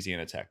against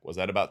Louisiana Tech. Was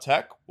that about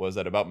Tech? Was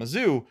that about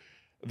Mizzou?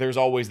 There's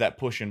always that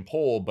push and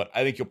pull, but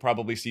I think you'll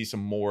probably see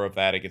some more of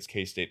that against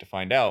K-State to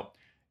find out.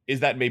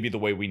 Is that maybe the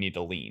way we need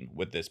to lean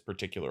with this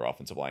particular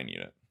offensive line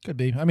unit? Could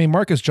be. I mean,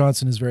 Marcus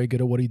Johnson is very good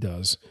at what he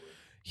does.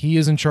 He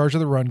is in charge of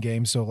the run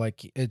game, so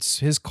like it's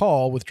his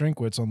call with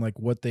Drinkwitz on like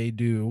what they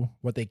do,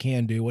 what they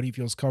can do, what he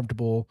feels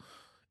comfortable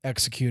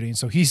executing.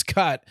 So he's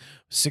got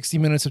 60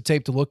 minutes of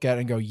tape to look at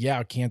and go,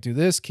 yeah, can't do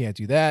this, can't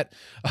do that.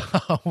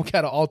 We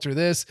got to alter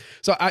this.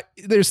 So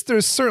there's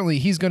certainly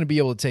he's going to be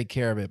able to take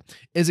care of it.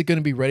 Is it going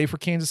to be ready for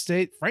Kansas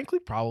State? Frankly,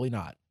 probably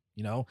not.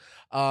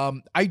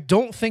 I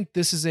don't think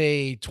this is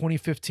a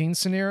 2015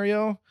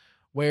 scenario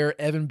where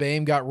Evan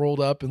Boehm got rolled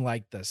up in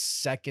like the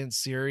second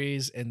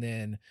series and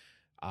then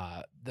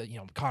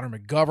Connor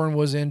McGovern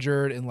was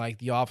injured and like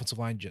the offensive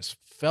line just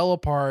fell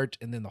apart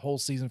and then the whole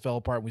season fell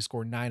apart and we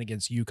scored 9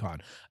 against UConn.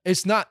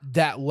 It's not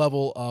that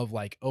level of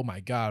like, oh my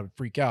God,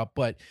 freak out,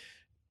 but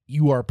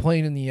you are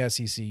playing in the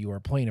SEC. You are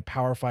playing a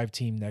Power 5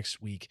 team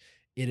next week.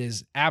 It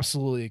is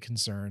absolutely a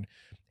concern.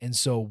 And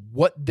so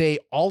what they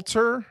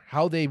alter,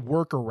 how they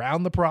work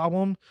around the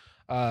problem,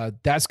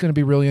 that's going to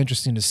be really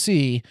interesting to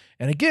see.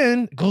 And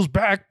again, it goes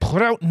back,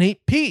 put out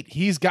Nate Pete.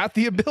 He's got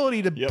the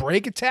ability to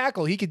break a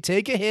tackle. He can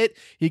take a hit.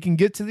 He can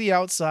get to the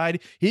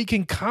outside. He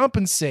can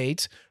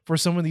compensate for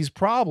some of these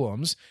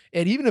problems.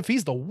 And even if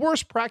he's the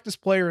worst practice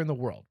player in the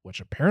world, which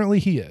apparently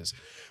he is,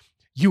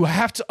 you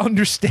have to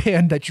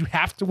understand that you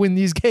have to win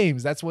these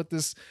games. That's what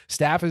this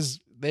staff is.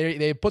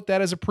 They put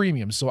that as a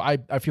premium. So I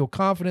feel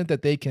confident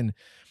that they can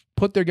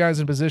put their guys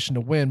in position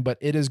to win, but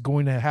it is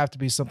going to have to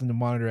be something to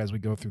monitor as we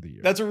go through the year.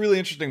 That's a really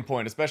interesting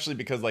point, especially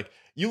because like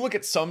you look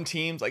at some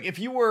teams, like if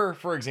you were,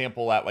 for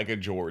example, at like a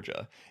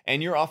Georgia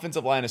and your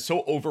offensive line is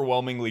so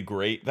overwhelmingly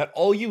great that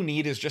all you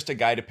need is just a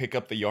guy to pick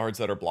up the yards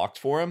that are blocked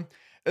for him.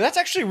 That's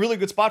actually a really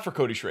good spot for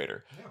Cody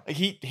Schrader. Like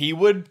he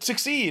would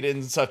succeed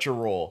in such a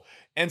role.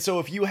 And so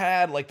if you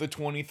had like the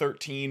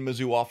 2013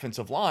 Mizzou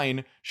offensive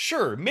line,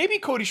 sure, maybe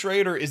Cody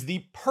Schrader is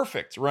the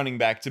perfect running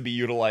back to be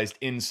utilized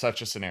in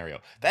such a scenario.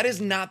 That is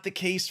not the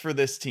case for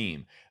this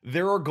team.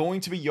 There are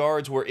going to be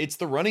yards where it's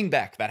the running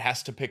back that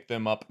has to pick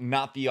them up,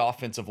 not the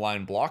offensive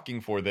line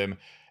blocking for them.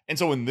 And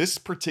so in this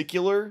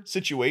particular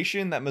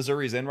situation that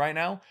Missouri's in right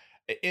now,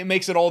 it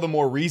makes it all the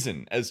more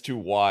reason as to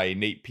why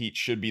Nate Pete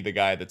should be the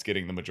guy that's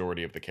getting the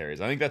majority of the carries.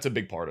 I think that's a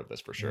big part of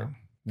this for sure.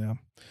 Yeah.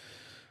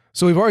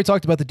 So we've already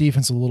talked about the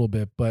defense a little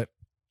bit, but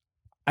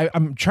I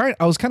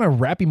was kind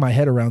of wrapping my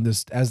head around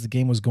this as the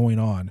game was going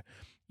on.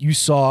 You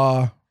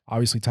saw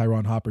obviously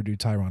Tyron Hopper do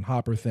Tyron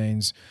Hopper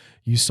things.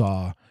 You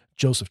saw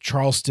Joseph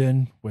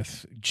Charleston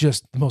with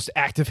just the most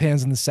active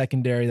hands in the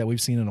secondary that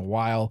we've seen in a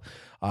while.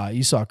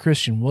 You saw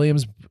Christian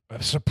Williams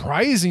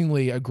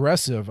surprisingly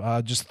aggressive,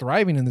 just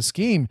thriving in the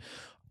scheme.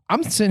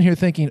 I'm sitting here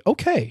thinking,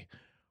 okay,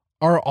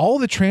 are all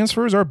the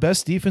transfers our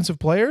best defensive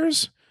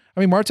players? I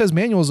mean, Martez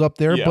Manuel's up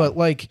there, but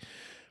like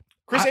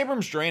Chris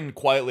Abrams-Drain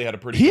quietly had a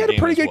pretty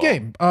good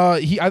game.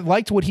 I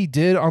liked what he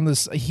did on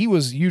this. He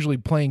was usually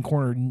playing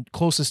corner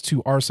closest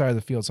to our side of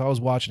the field, so I was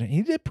watching it.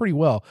 He did pretty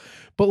well.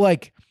 But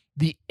like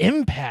the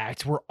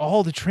impact were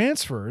all the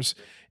transfers,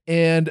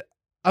 and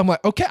I'm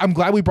like, okay, I'm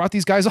glad we brought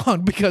these guys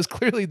on because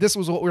clearly this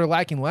was what we were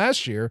lacking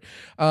last year.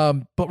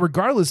 But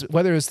regardless,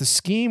 whether it's the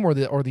scheme or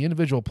the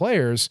individual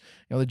players,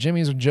 the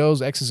Jimmies and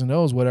Joes, X's and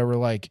O's, whatever,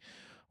 like,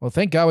 well,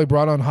 thank God we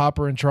brought on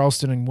Hopper and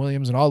Charleston and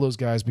Williams and all those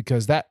guys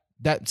because that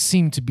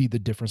seemed to be the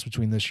difference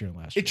between this year and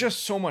last year. It's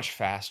just so much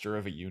faster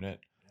of a unit.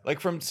 Like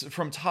from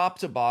top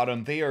to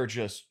bottom, they are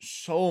just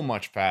so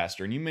much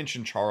faster. And you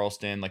mentioned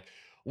Charleston. Like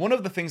one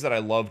of the things that I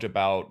loved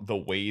about the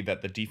way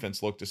that the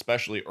defense looked,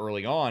 especially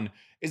early on,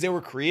 is they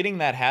were creating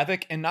that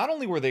havoc. And not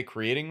only were they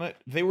creating it,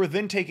 they were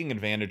then taking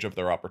advantage of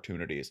their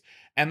opportunities.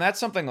 And that's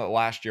something that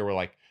last year were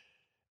like,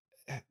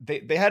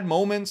 they had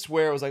moments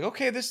where it was like,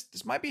 okay, this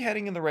might be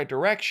heading in the right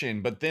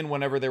direction. But then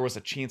whenever there was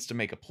a chance to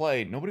make a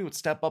play, nobody would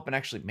step up and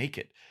actually make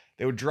it.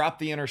 They would drop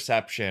the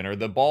interception or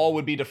the ball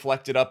would be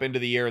deflected up into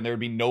the air and there would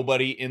be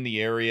nobody in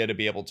the area to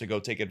be able to go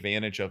take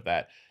advantage of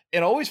that.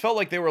 It always felt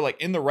like they were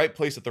like in the right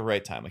place at the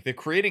right time. Like they're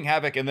creating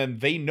havoc and then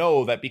they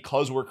know that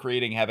because we're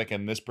creating havoc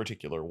in this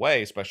particular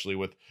way, especially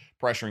with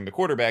pressuring the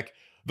quarterback,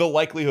 the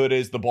likelihood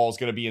is the ball's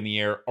going to be in the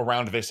air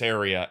around this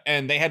area.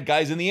 And they had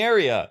guys in the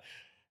area.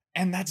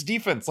 And that's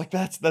defense. Like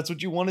that's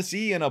what you want to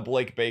see in a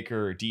Blake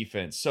Baker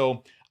defense.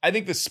 So I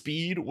think the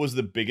speed was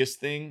the biggest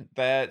thing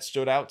that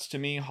stood out to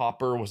me.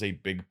 Hopper was a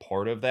big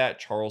part of that.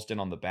 Charleston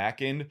on the back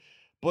end.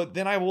 But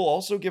then I will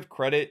also give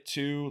credit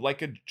to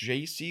like a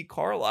JC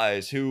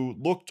Carlisle who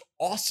looked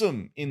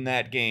awesome in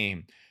that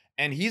game.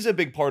 And he's a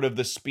big part of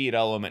the speed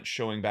element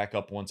showing back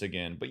up once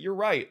again. But you're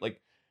right. Like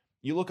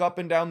you look up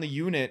and down the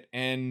unit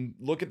and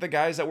look at the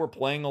guys that were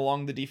playing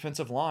along the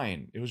defensive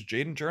line. It was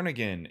Jaden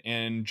Jernigan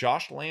and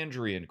Josh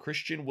Landry and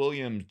Christian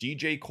Williams.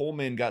 DJ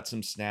Coleman got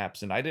some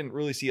snaps, and I didn't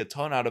really see a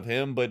ton out of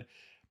him, but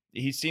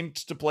he seemed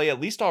to play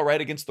at least all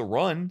right against the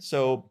run.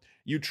 So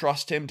you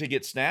trust him to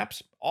get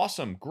snaps?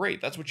 Awesome.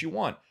 Great. That's what you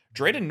want.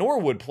 Drayden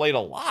Norwood played a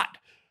lot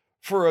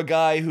for a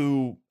guy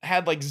who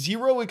had like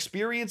zero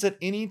experience at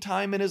any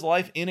time in his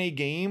life in a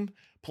game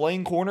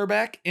playing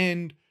cornerback.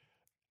 And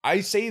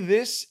I say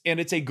this, and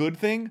it's a good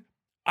thing,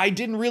 I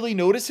didn't really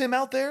notice him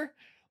out there.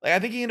 Like, I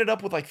think he ended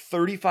up with like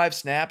 35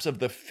 snaps of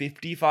the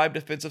 55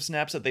 defensive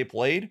snaps that they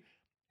played.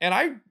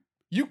 And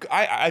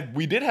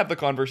we did have the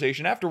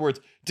conversation afterwards.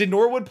 Did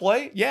Norwood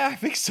play? Yeah, I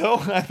think so.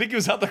 I think he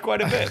was out there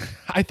quite a bit.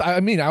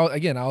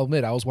 I'll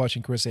admit, I was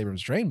watching Chris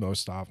Abrams train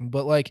most often,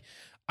 but like,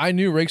 I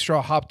knew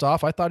Rakestraw hopped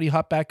off. I thought he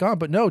hopped back on,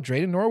 but no,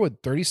 Drayden Norwood,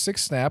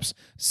 36 snaps,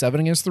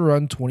 7 against the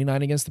run,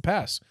 29 against the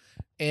pass.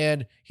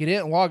 And he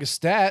didn't log a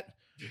stat,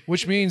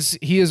 which means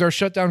he is our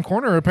shutdown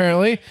corner,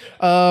 apparently.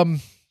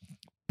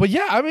 But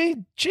yeah, I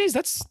mean, geez,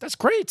 that's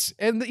great.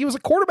 And he was a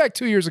quarterback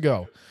 2 years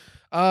ago.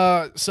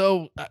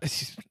 So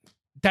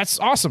that's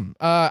awesome.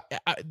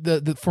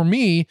 For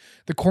me,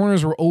 the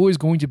corners were always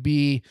going to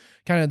be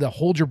kind of the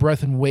hold your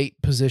breath and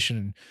wait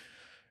position,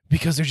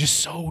 because they're just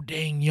so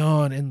dang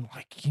young, and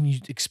like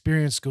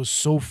experience goes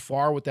so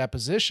far with that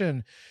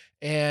position.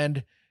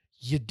 And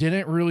you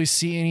didn't really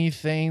see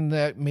anything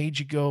that made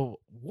you go,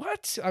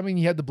 what? I mean,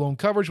 you had the blown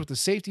coverage with the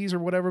safeties or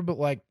whatever, but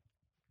like,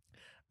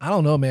 I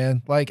don't know,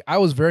 man. Like, I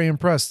was very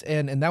impressed.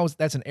 And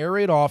that's an air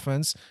raid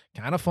offense,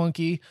 kind of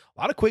funky,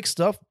 a lot of quick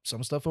stuff,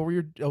 some stuff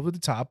over the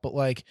top. But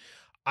like,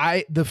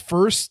 the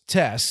first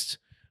test,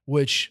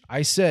 which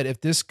I said,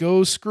 if this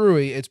goes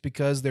screwy, it's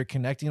because they're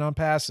connecting on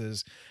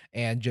passes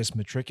and just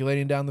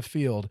matriculating down the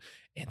field.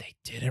 And they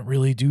didn't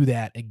really do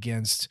that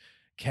against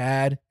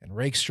Cad and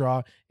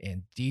Rakestraw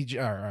and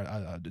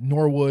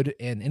Norwood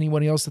and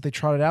anyone else that they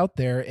trotted out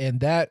there. And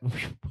that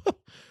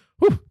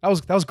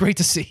was great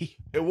to see.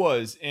 It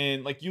was.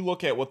 And like, you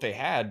look at what they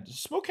had,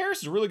 Smoke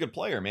Harris is a really good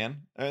player,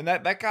 man. And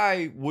that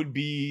guy would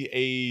be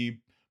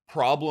a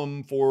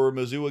problem for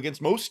Mizzou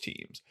against most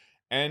teams.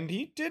 And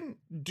he didn't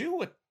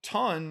do a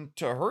ton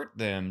to hurt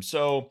them.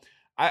 So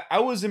I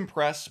was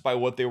impressed by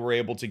what they were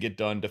able to get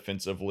done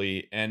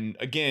defensively. And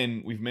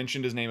again, we've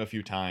mentioned his name a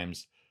few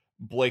times.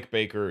 Blake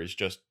Baker is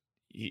just,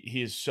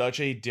 he is such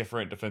a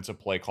different defensive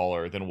play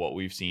caller than what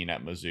we've seen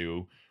at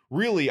Mizzou.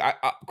 Really, I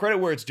credit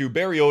where it's due.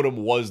 Barry Odom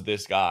was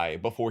this guy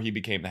before he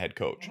became the head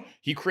coach.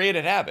 He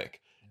created havoc.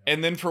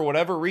 And then for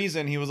whatever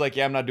reason, he was like,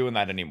 yeah, I'm not doing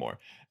that anymore.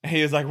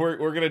 He was like, we're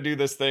going to do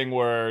this thing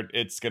where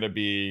it's going to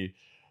be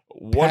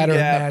one pattern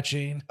gap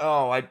matching.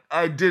 Oh,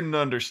 I didn't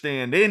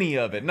understand any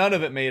of it. None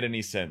of it made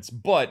any sense.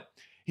 But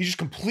he just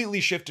completely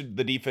shifted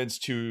the defense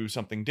to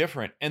something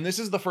different. And this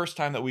is the first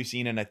time that we've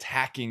seen an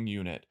attacking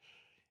unit.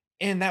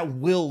 And that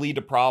will lead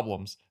to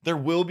problems. There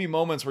will be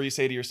moments where you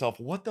say to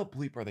yourself, what the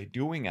bleep are they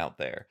doing out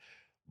there?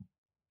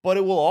 But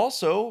it will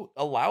also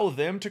allow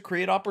them to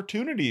create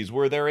opportunities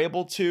where they're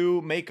able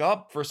to make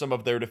up for some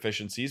of their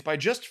deficiencies by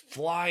just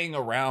flying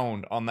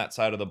around on that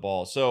side of the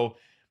ball. So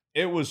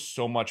it was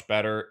so much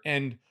better.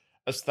 And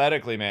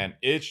aesthetically, man,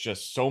 it's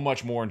just so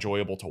much more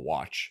enjoyable to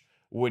watch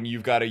when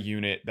you've got a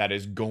unit that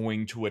is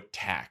going to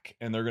attack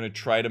and they're going to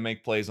try to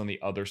make plays on the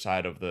other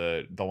side of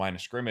the line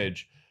of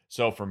scrimmage.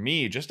 So for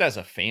me, just as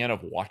a fan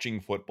of watching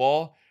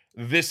football,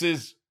 this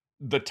is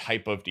the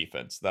type of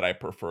defense that I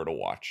prefer to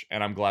watch.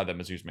 And I'm glad that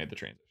Mizzou's made the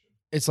transition.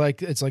 It's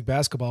like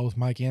basketball with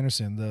Mike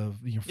Anderson,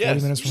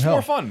 40 minutes from hell.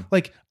 More fun.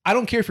 Like, I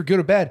don't care if you're good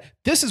or bad.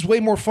 This is way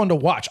more fun to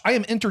watch. I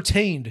am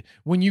entertained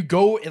when you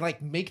go and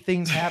like make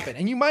things happen.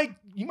 And you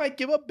might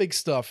give up big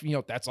stuff.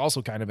 That's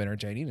also kind of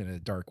entertaining in a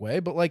dark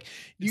way. But like,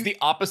 it's the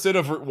opposite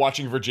of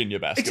watching Virginia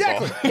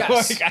basketball. Exactly.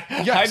 Yes.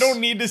 Yes. I don't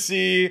need to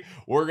see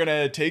we're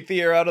gonna take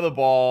the air out of the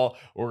ball.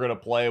 We're gonna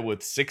play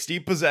with 60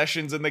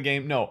 possessions in the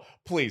game. No,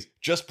 please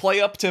just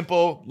play up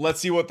tempo. Let's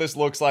see what this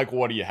looks like.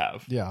 What do you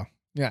have? Yeah.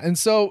 Yeah, and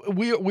so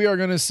we are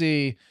going to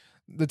see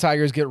the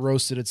Tigers get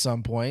roasted at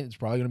some point. It's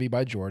probably going to be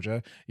by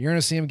Georgia. You're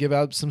going to see them give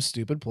out some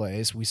stupid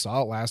plays. We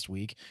saw it last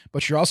week.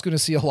 But you're also going to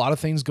see a lot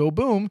of things go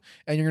boom,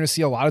 and you're going to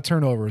see a lot of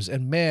turnovers.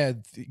 And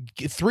man,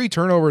 3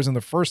 turnovers in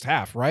the first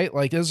half, right?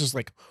 Like, it's just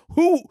like,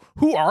 who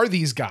are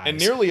these guys? And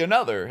nearly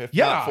another, if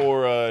not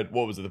for,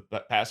 what was it, the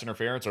pass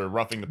interference or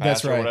roughing the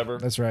passer or whatever?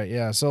 That's right,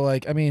 yeah. So,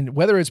 like, I mean,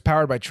 whether it's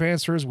powered by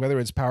transfers, whether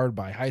it's powered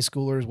by high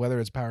schoolers, whether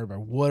it's powered by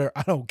whatever,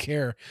 I don't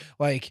care.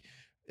 Like,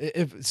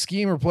 if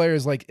scheme or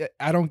players, like,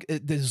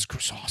 this is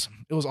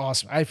awesome. It was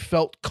awesome. I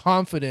felt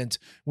confident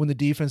when the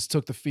defense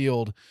took the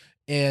field,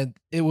 and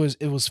it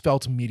was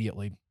felt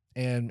immediately.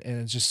 And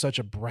it's just such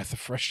a breath of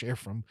fresh air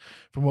from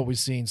what we've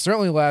seen,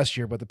 certainly last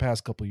year, but the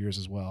past couple of years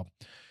as well.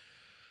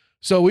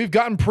 So we've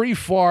gotten pretty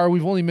far.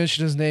 We've only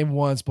mentioned his name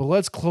once, but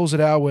let's close it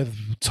out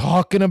with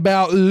talking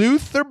about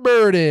Luther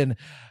Burden.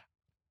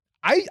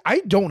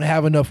 I don't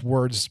have enough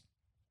words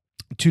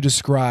to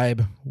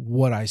describe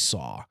what I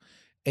saw.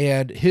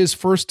 And his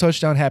first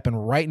touchdown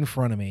happened right in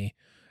front of me.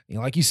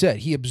 like you said,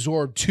 he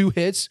absorbed 2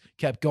 hits,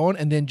 kept going,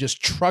 and then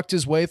just trucked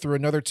his way through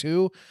another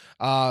 2.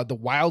 The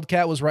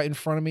Wildcat was right in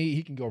front of me.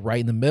 He can go right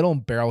in the middle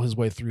and barrel his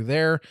way through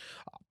there.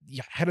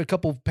 Had a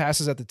couple of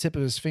passes at the tip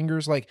of his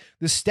fingers. Like,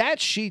 the stat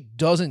sheet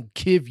doesn't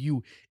give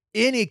you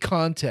any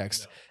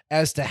context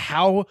as to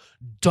how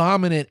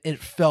dominant it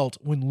felt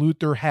when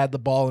Luther had the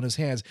ball in his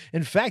hands.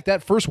 In fact,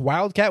 that first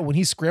Wildcat, when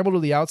he scrambled to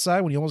the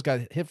outside, when he almost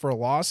got hit for a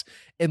loss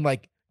and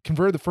like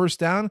converted the first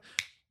down,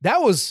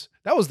 that was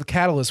the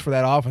catalyst for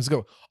that offense.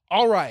 Go,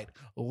 all right,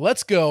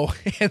 let's go.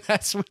 And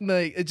that's when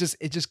it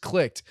just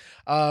clicked.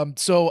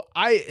 So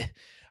I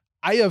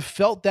have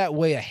felt that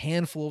way a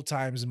handful of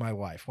times in my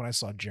life. When I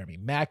saw Jeremy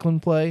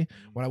Maclin play,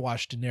 when I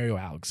watched Denario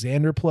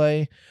Alexander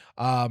play.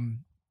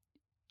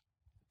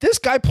 This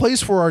guy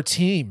plays for our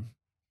team.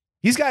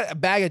 He's got a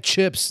bag of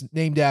chips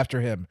named after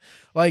him.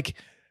 Like,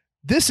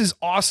 this is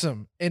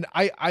awesome. And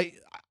I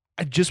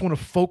just want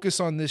to focus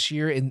on this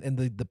year and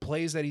the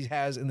plays that he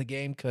has in the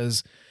game,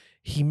 because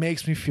he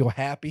makes me feel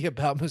happy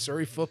about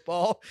Missouri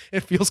football. It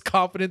feels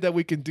confident that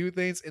we can do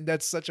things, and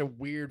that's such a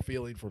weird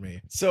feeling for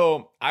me.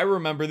 So I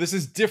remember, this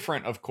is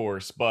different, of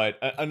course, but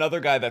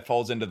another guy that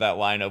falls into that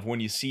line of when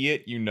you see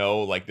it,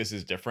 like, this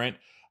is different.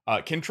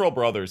 Kentrell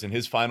Brothers, in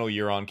his final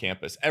year on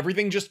campus,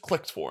 everything just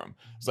clicked for him.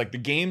 It's like the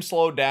game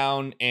slowed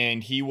down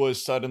and he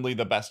was suddenly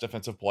the best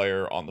defensive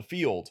player on the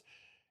field.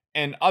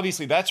 And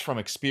obviously that's from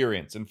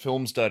experience and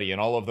film study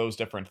and all of those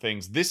different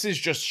things. This is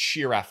just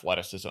sheer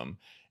athleticism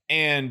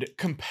and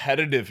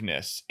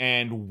competitiveness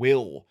and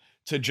will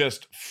to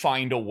just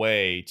find a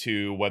way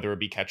to, whether it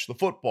be catch the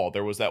football.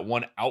 There was that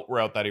one out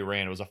route that he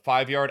ran. It was a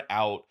 5-yard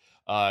out.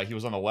 He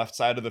was on the left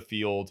side of the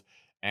field,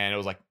 and it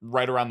was like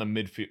right around the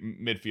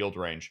midfield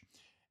range.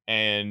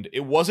 And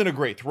it wasn't a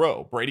great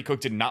throw. Brady Cook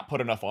did not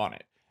put enough on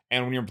it.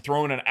 And when you're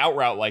throwing an out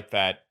route like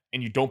that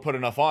and you don't put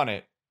enough on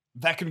it,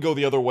 that can go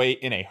the other way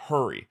in a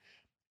hurry.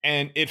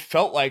 And it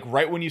felt like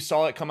right when you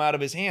saw it come out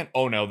of his hand,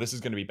 oh no, this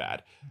is going to be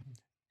bad.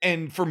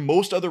 And for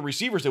most other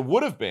receivers, it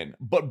would have been.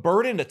 But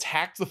Burden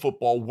attacked the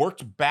football,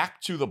 worked back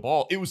to the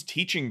ball. It was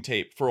teaching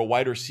tape for a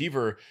wide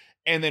receiver,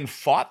 and then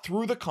fought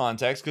through the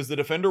context because the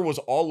defender was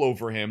all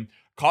over him.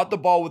 Caught the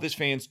ball with his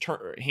hands,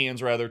 turned it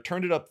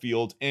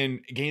upfield,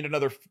 and gained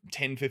another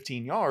 10,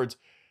 15 yards.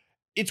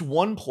 It's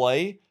one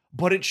play,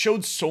 but it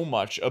showed so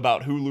much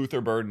about who Luther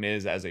Burden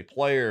is as a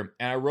player.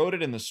 And I wrote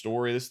it in the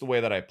story. This is the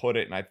way that I put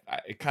it, and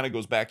it kind of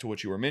goes back to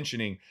what you were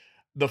mentioning.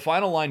 The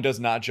final line does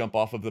not jump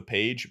off of the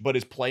page, but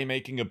his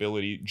playmaking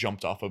ability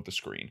jumped off of the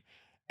screen.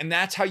 And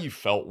that's how you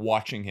felt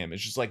watching him.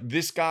 It's just like,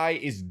 this guy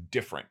is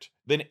different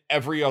than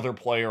every other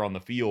player on the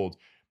field.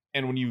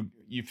 And when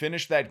you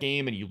finish that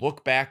game and you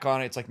look back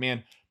on it, it's like,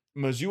 man,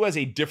 Mizzou has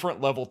a different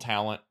level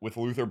talent with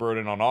Luther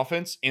Burden on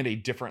offense and a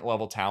different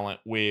level talent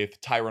with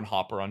Tyron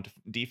Hopper on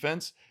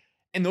defense.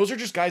 And those are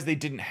just guys they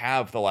didn't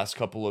have the last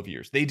couple of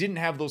years. They didn't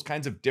have those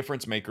kinds of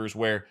difference makers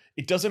where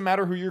it doesn't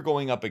matter who you're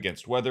going up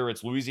against, whether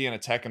it's Louisiana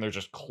Tech and they're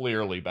just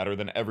clearly better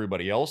than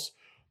everybody else,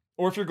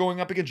 or if you're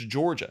going up against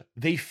Georgia,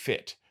 they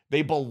fit.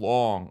 They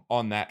belong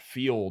on that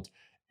field.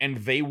 And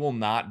they will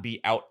not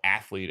be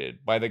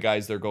out-athleted by the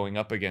guys they're going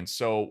up against.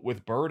 So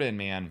with Burden,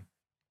 man,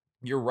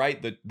 you're right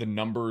that the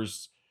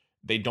numbers,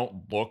 they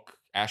don't look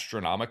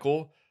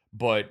astronomical.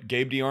 But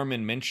Gabe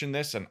DeArmond mentioned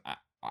this, and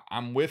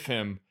I'm with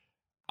him.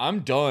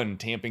 I'm done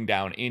tamping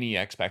down any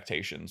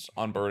expectations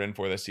on Burden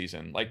for this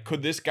season. Like,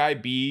 could this guy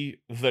be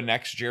the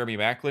next Jeremy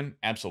Maclin?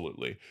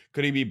 Absolutely.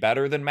 Could he be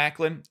better than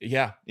Maclin?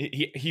 Yeah,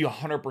 he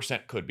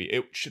 100% could be.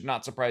 It should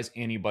not surprise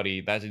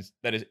anybody that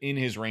is in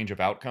his range of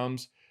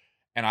outcomes.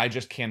 And I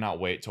just cannot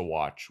wait to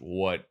watch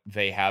what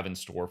they have in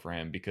store for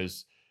him,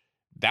 because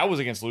that was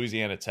against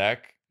Louisiana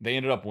Tech. They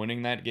ended up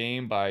winning that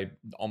game by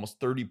almost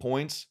 30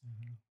 points.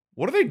 Mm-hmm.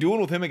 What are they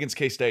doing with him against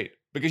K-State?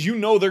 Because they're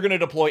going to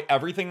deploy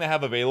everything they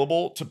have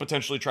available to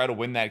potentially try to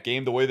win that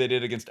game the way they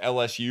did against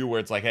LSU, where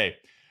it's like, hey,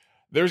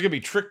 there's going to be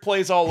trick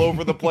plays all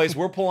over the place.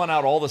 We're pulling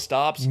out all the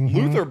stops. Mm-hmm.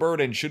 Luther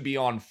Burden should be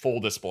on full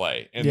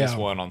display in this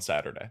one on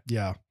Saturday.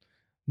 Yeah.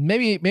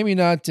 Maybe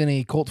not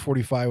any Colt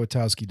 45 with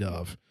Towski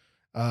Dove.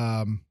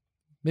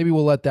 Maybe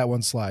we'll let that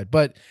one slide,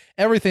 but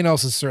everything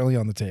else is certainly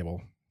on the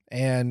table.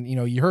 And,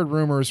 you heard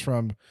rumors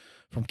from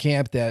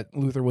camp that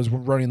Luther was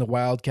running the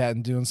Wildcat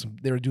and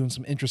they were doing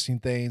some interesting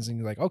things. And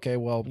you're like, okay,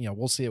 well,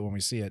 we'll see it when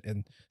we see it.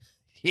 And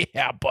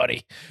yeah,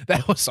 buddy,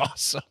 that was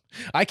awesome.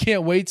 I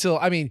can't wait till,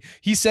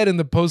 he said in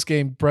the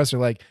post-game presser,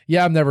 like,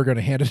 yeah, I'm never going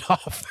to hand it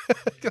off.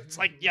 It's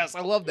like, yes,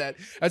 I love that.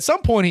 At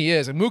some point he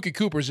is, and Mookie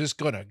Cooper's just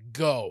going to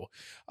go.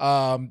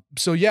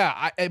 So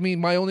yeah,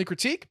 my only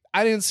critique,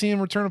 I didn't see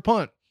him return a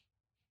punt.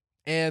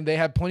 And they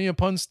had plenty of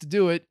punts to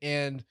do it.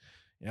 And,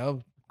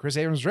 Chris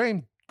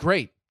Abrams-Drain,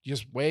 great.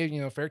 Just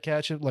wave, fair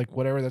catch it, like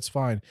whatever, that's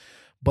fine.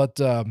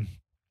 But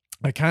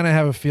I kind of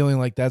have a feeling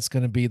like that's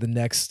going to be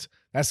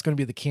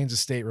the Kansas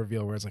State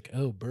reveal where it's like,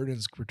 oh,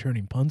 Burden's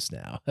returning punts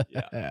now.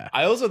 Yeah.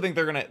 I also think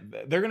they're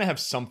going to have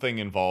something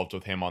involved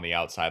with him on the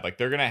outside. Like,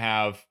 they're going to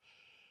have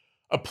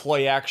a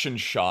play action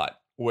shot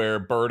where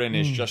Burden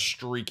is just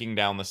streaking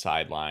down the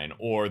sideline,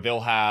 or they'll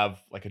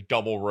have like a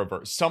double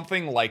reverse,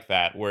 something like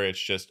that, where it's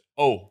just,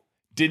 oh,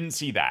 didn't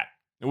see that.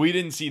 We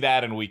didn't see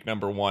that in week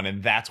number 1,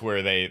 and that's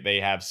where they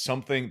have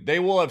something. They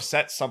will have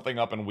set something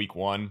up in week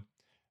 1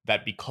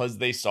 that, because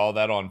they saw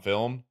that on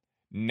film,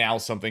 now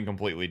something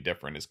completely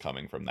different is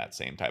coming from that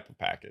same type of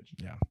package.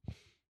 Yeah.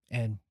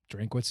 And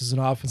Drinkwitz is an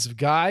offensive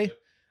guy.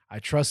 I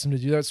trust him to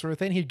do that sort of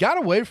thing. He got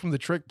away from the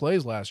trick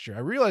plays last year.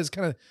 I realized,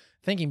 kind of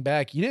thinking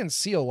back, you didn't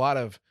see a lot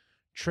of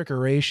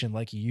trickeration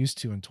like you used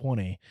to in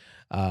 20.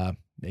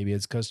 Maybe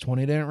it's because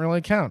 20 didn't really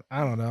count.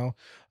 I don't know.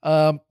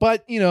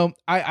 But,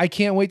 I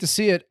can't wait to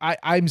see it.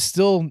 I'm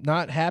still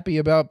not happy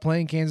about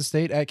playing Kansas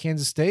State at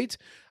Kansas State.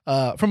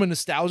 From a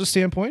nostalgia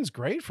standpoint, it's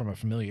great. From a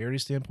familiarity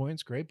standpoint,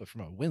 it's great. But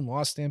from a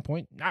win-loss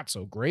standpoint, not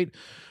so great.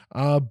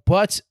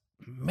 But,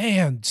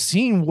 man,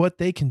 seeing what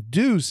they can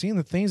do, seeing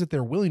the things that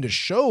they're willing to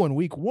show in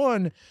week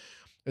 1,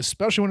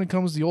 especially when it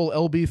comes to the old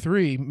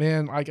LB3,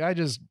 man,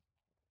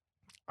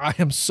 I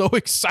am so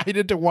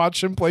excited to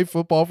watch him play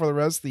football for the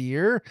rest of the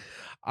year.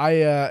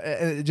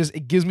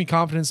 It gives me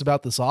confidence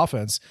about this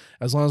offense.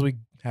 As long as we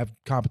have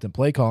competent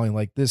play calling,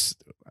 like this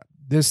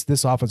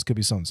offense could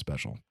be something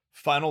special.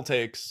 Final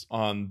takes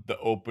on the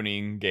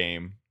opening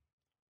game.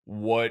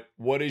 What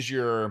is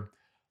your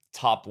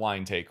top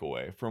line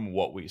takeaway from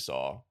what we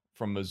saw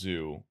from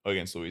Mizzou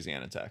against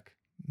Louisiana Tech?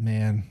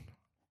 Man,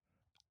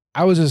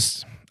 I would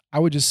just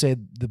say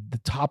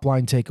the top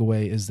line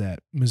takeaway is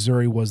that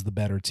Missouri was the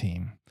better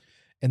team.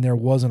 And there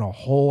wasn't a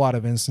whole lot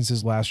of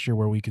instances last year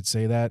where we could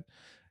say that.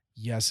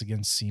 Yes,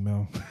 against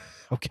SEMO.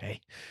 Okay.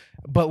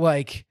 But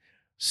like,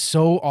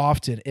 so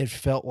often it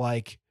felt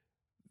like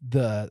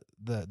the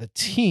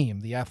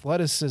team, the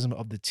athleticism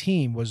of the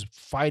team was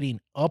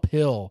fighting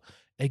uphill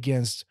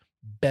against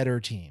better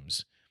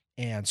teams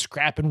and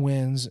scrapping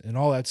wins and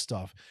all that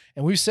stuff.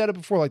 And we've said it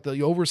before, like the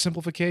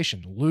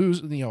oversimplification,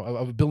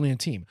 of building a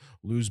team,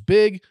 lose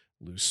big,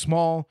 lose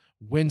small,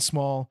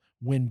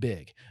 win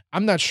big.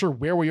 I'm not sure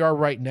where we are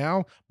right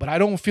now, but I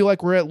don't feel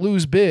like we're at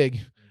lose big.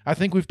 I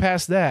think we've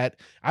passed that.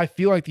 I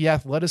feel like the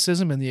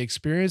athleticism and the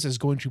experience is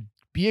going to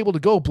be able to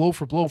go blow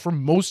for blow for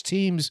most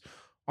teams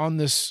on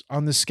this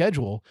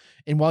schedule.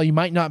 And while you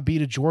might not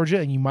beat a Georgia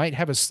and you might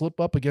have a slip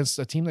up against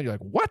a team that you're like,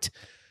 what?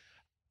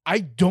 I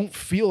don't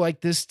feel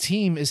like this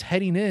team is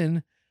heading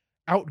in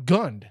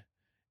outgunned.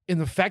 And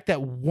the fact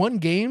that one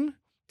game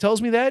tells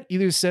me that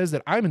either says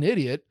that I'm an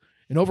idiot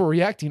and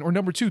overreacting, or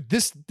number 2,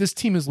 this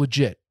team is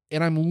legit.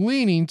 And I'm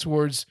leaning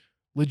towards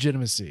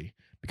legitimacy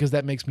because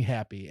that makes me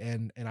happy.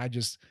 And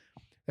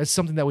that's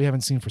something that we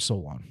haven't seen for so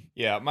long.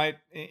 Yeah. My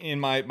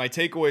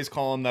takeaways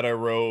column that I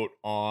wrote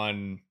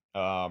on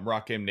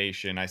Rock Game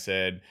Nation, I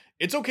said,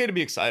 it's okay to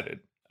be excited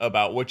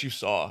about what you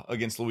saw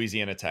against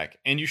Louisiana Tech.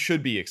 And you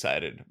should be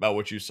excited about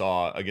what you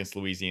saw against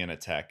Louisiana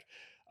Tech.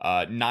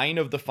 9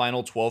 of the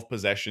final 12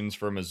 possessions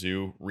for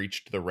Mizzou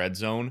reached the red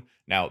zone.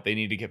 Now, they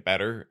need to get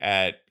better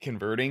at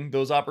converting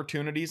those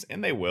opportunities,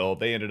 and they will.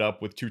 They ended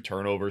up with 2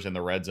 turnovers in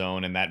the red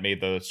zone, and that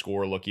made the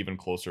score look even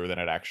closer than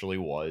it actually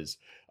was.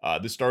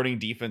 The starting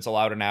defense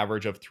allowed an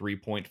average of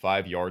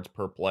 3.5 yards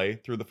per play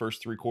through the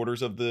first 3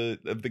 quarters of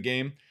the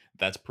game.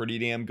 That's pretty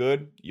damn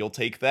good. You'll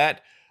take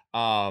that.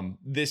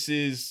 This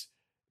is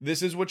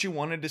what you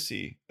wanted to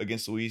see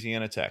against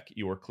Louisiana Tech.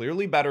 You were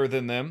clearly better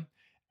than them,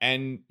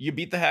 and you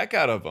beat the heck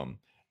out of them.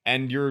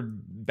 And your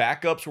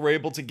backups were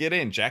able to get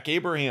in. Jack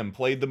Abraham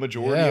played the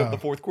majority of the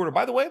fourth quarter.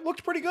 By the way,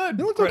 looked pretty good.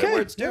 It looked Credit okay.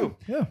 where it's due.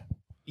 Yeah.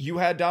 You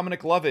had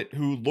Dominic Lovett,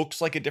 who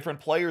looks like a different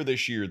player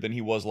this year than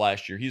he was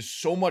last year. He's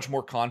so much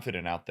more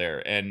confident out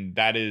there, and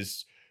that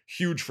is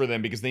huge for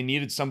them because they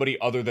needed somebody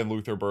other than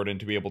Luther Burden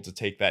to be able to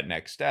take that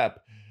next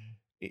step.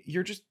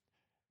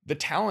 The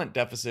talent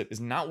deficit is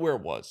not where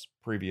it was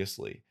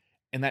previously,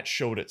 and that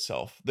showed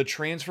itself. The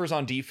transfers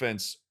on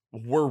defense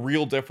were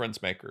real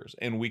difference makers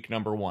in week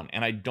number 1.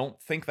 And I don't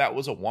think that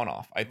was a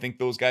one-off. I think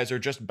those guys are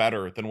just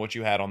better than what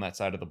you had on that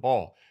side of the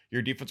ball.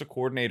 Your defensive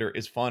coordinator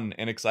is fun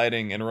and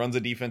exciting and runs a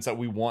defense that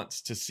we want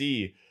to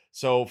see.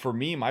 So for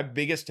me, my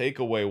biggest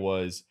takeaway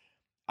was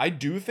I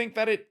do think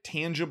that it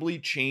tangibly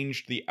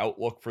changed the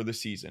outlook for the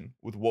season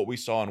with what we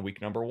saw in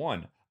week number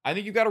 1. I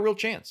think you've got a real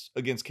chance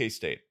against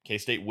K-State.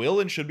 K-State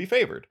will and should be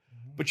favored,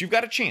 but you've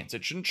got a chance.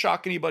 It shouldn't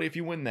shock anybody if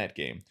you win that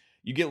game.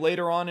 You get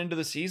later on into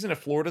the season, if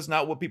Florida's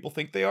not what people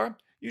think they are,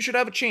 you should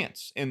have a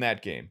chance in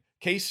that game.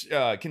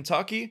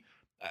 Kentucky,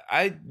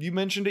 you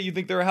mentioned it, you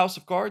think they're a house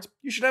of cards?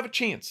 You should have a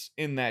chance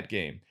in that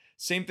game.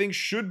 Same thing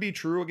should be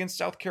true against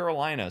South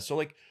Carolina.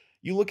 So,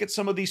 you look at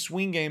some of these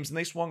swing games and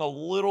they swung a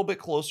little bit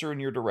closer in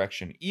your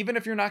direction. Even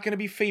if you're not going to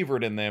be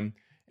favored in them,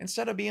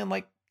 instead of being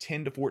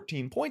 10 to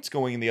 14 points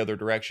going in the other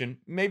direction,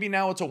 maybe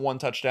now it's a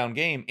 1-touchdown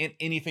game and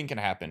anything can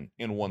happen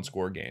in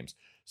 1-score games.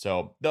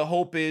 So the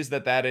hope is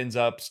that ends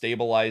up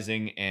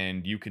stabilizing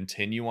and you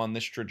continue on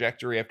this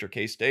trajectory after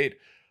K-State,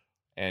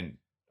 and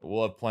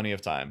we'll have plenty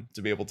of time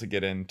to be able to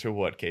get into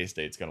what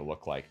K-State's going to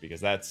look like,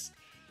 because it's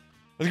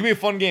going to be a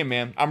fun game,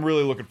 man. I'm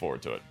really looking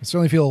forward to it. I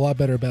certainly feel a lot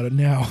better about it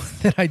now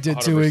than I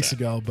did 2 100%. weeks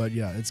ago, but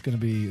yeah, it's going to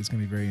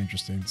be very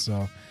interesting.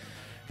 So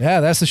Yeah,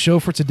 that's the show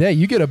for today.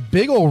 You get a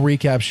big old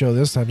recap show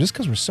this time just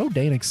because we're so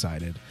dang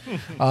excited.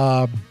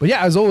 But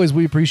yeah, as always,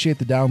 we appreciate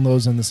the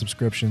downloads and the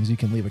subscriptions. You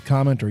can leave a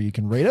comment or you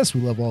can rate us. We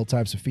love all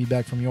types of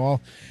feedback from you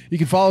all. You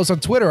can follow us on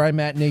Twitter.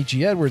 I'm at Nate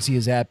G. Edwards. He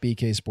is at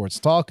BK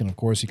Sports Talk. And of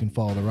course, you can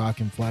follow the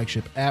Rockin'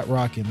 Flagship at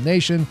Rockin'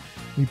 Nation.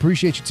 We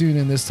appreciate you tuning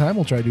in this time.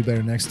 We'll try to do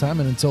better next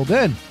time. And until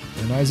then,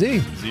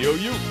 MIZ.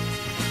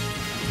 ZOU.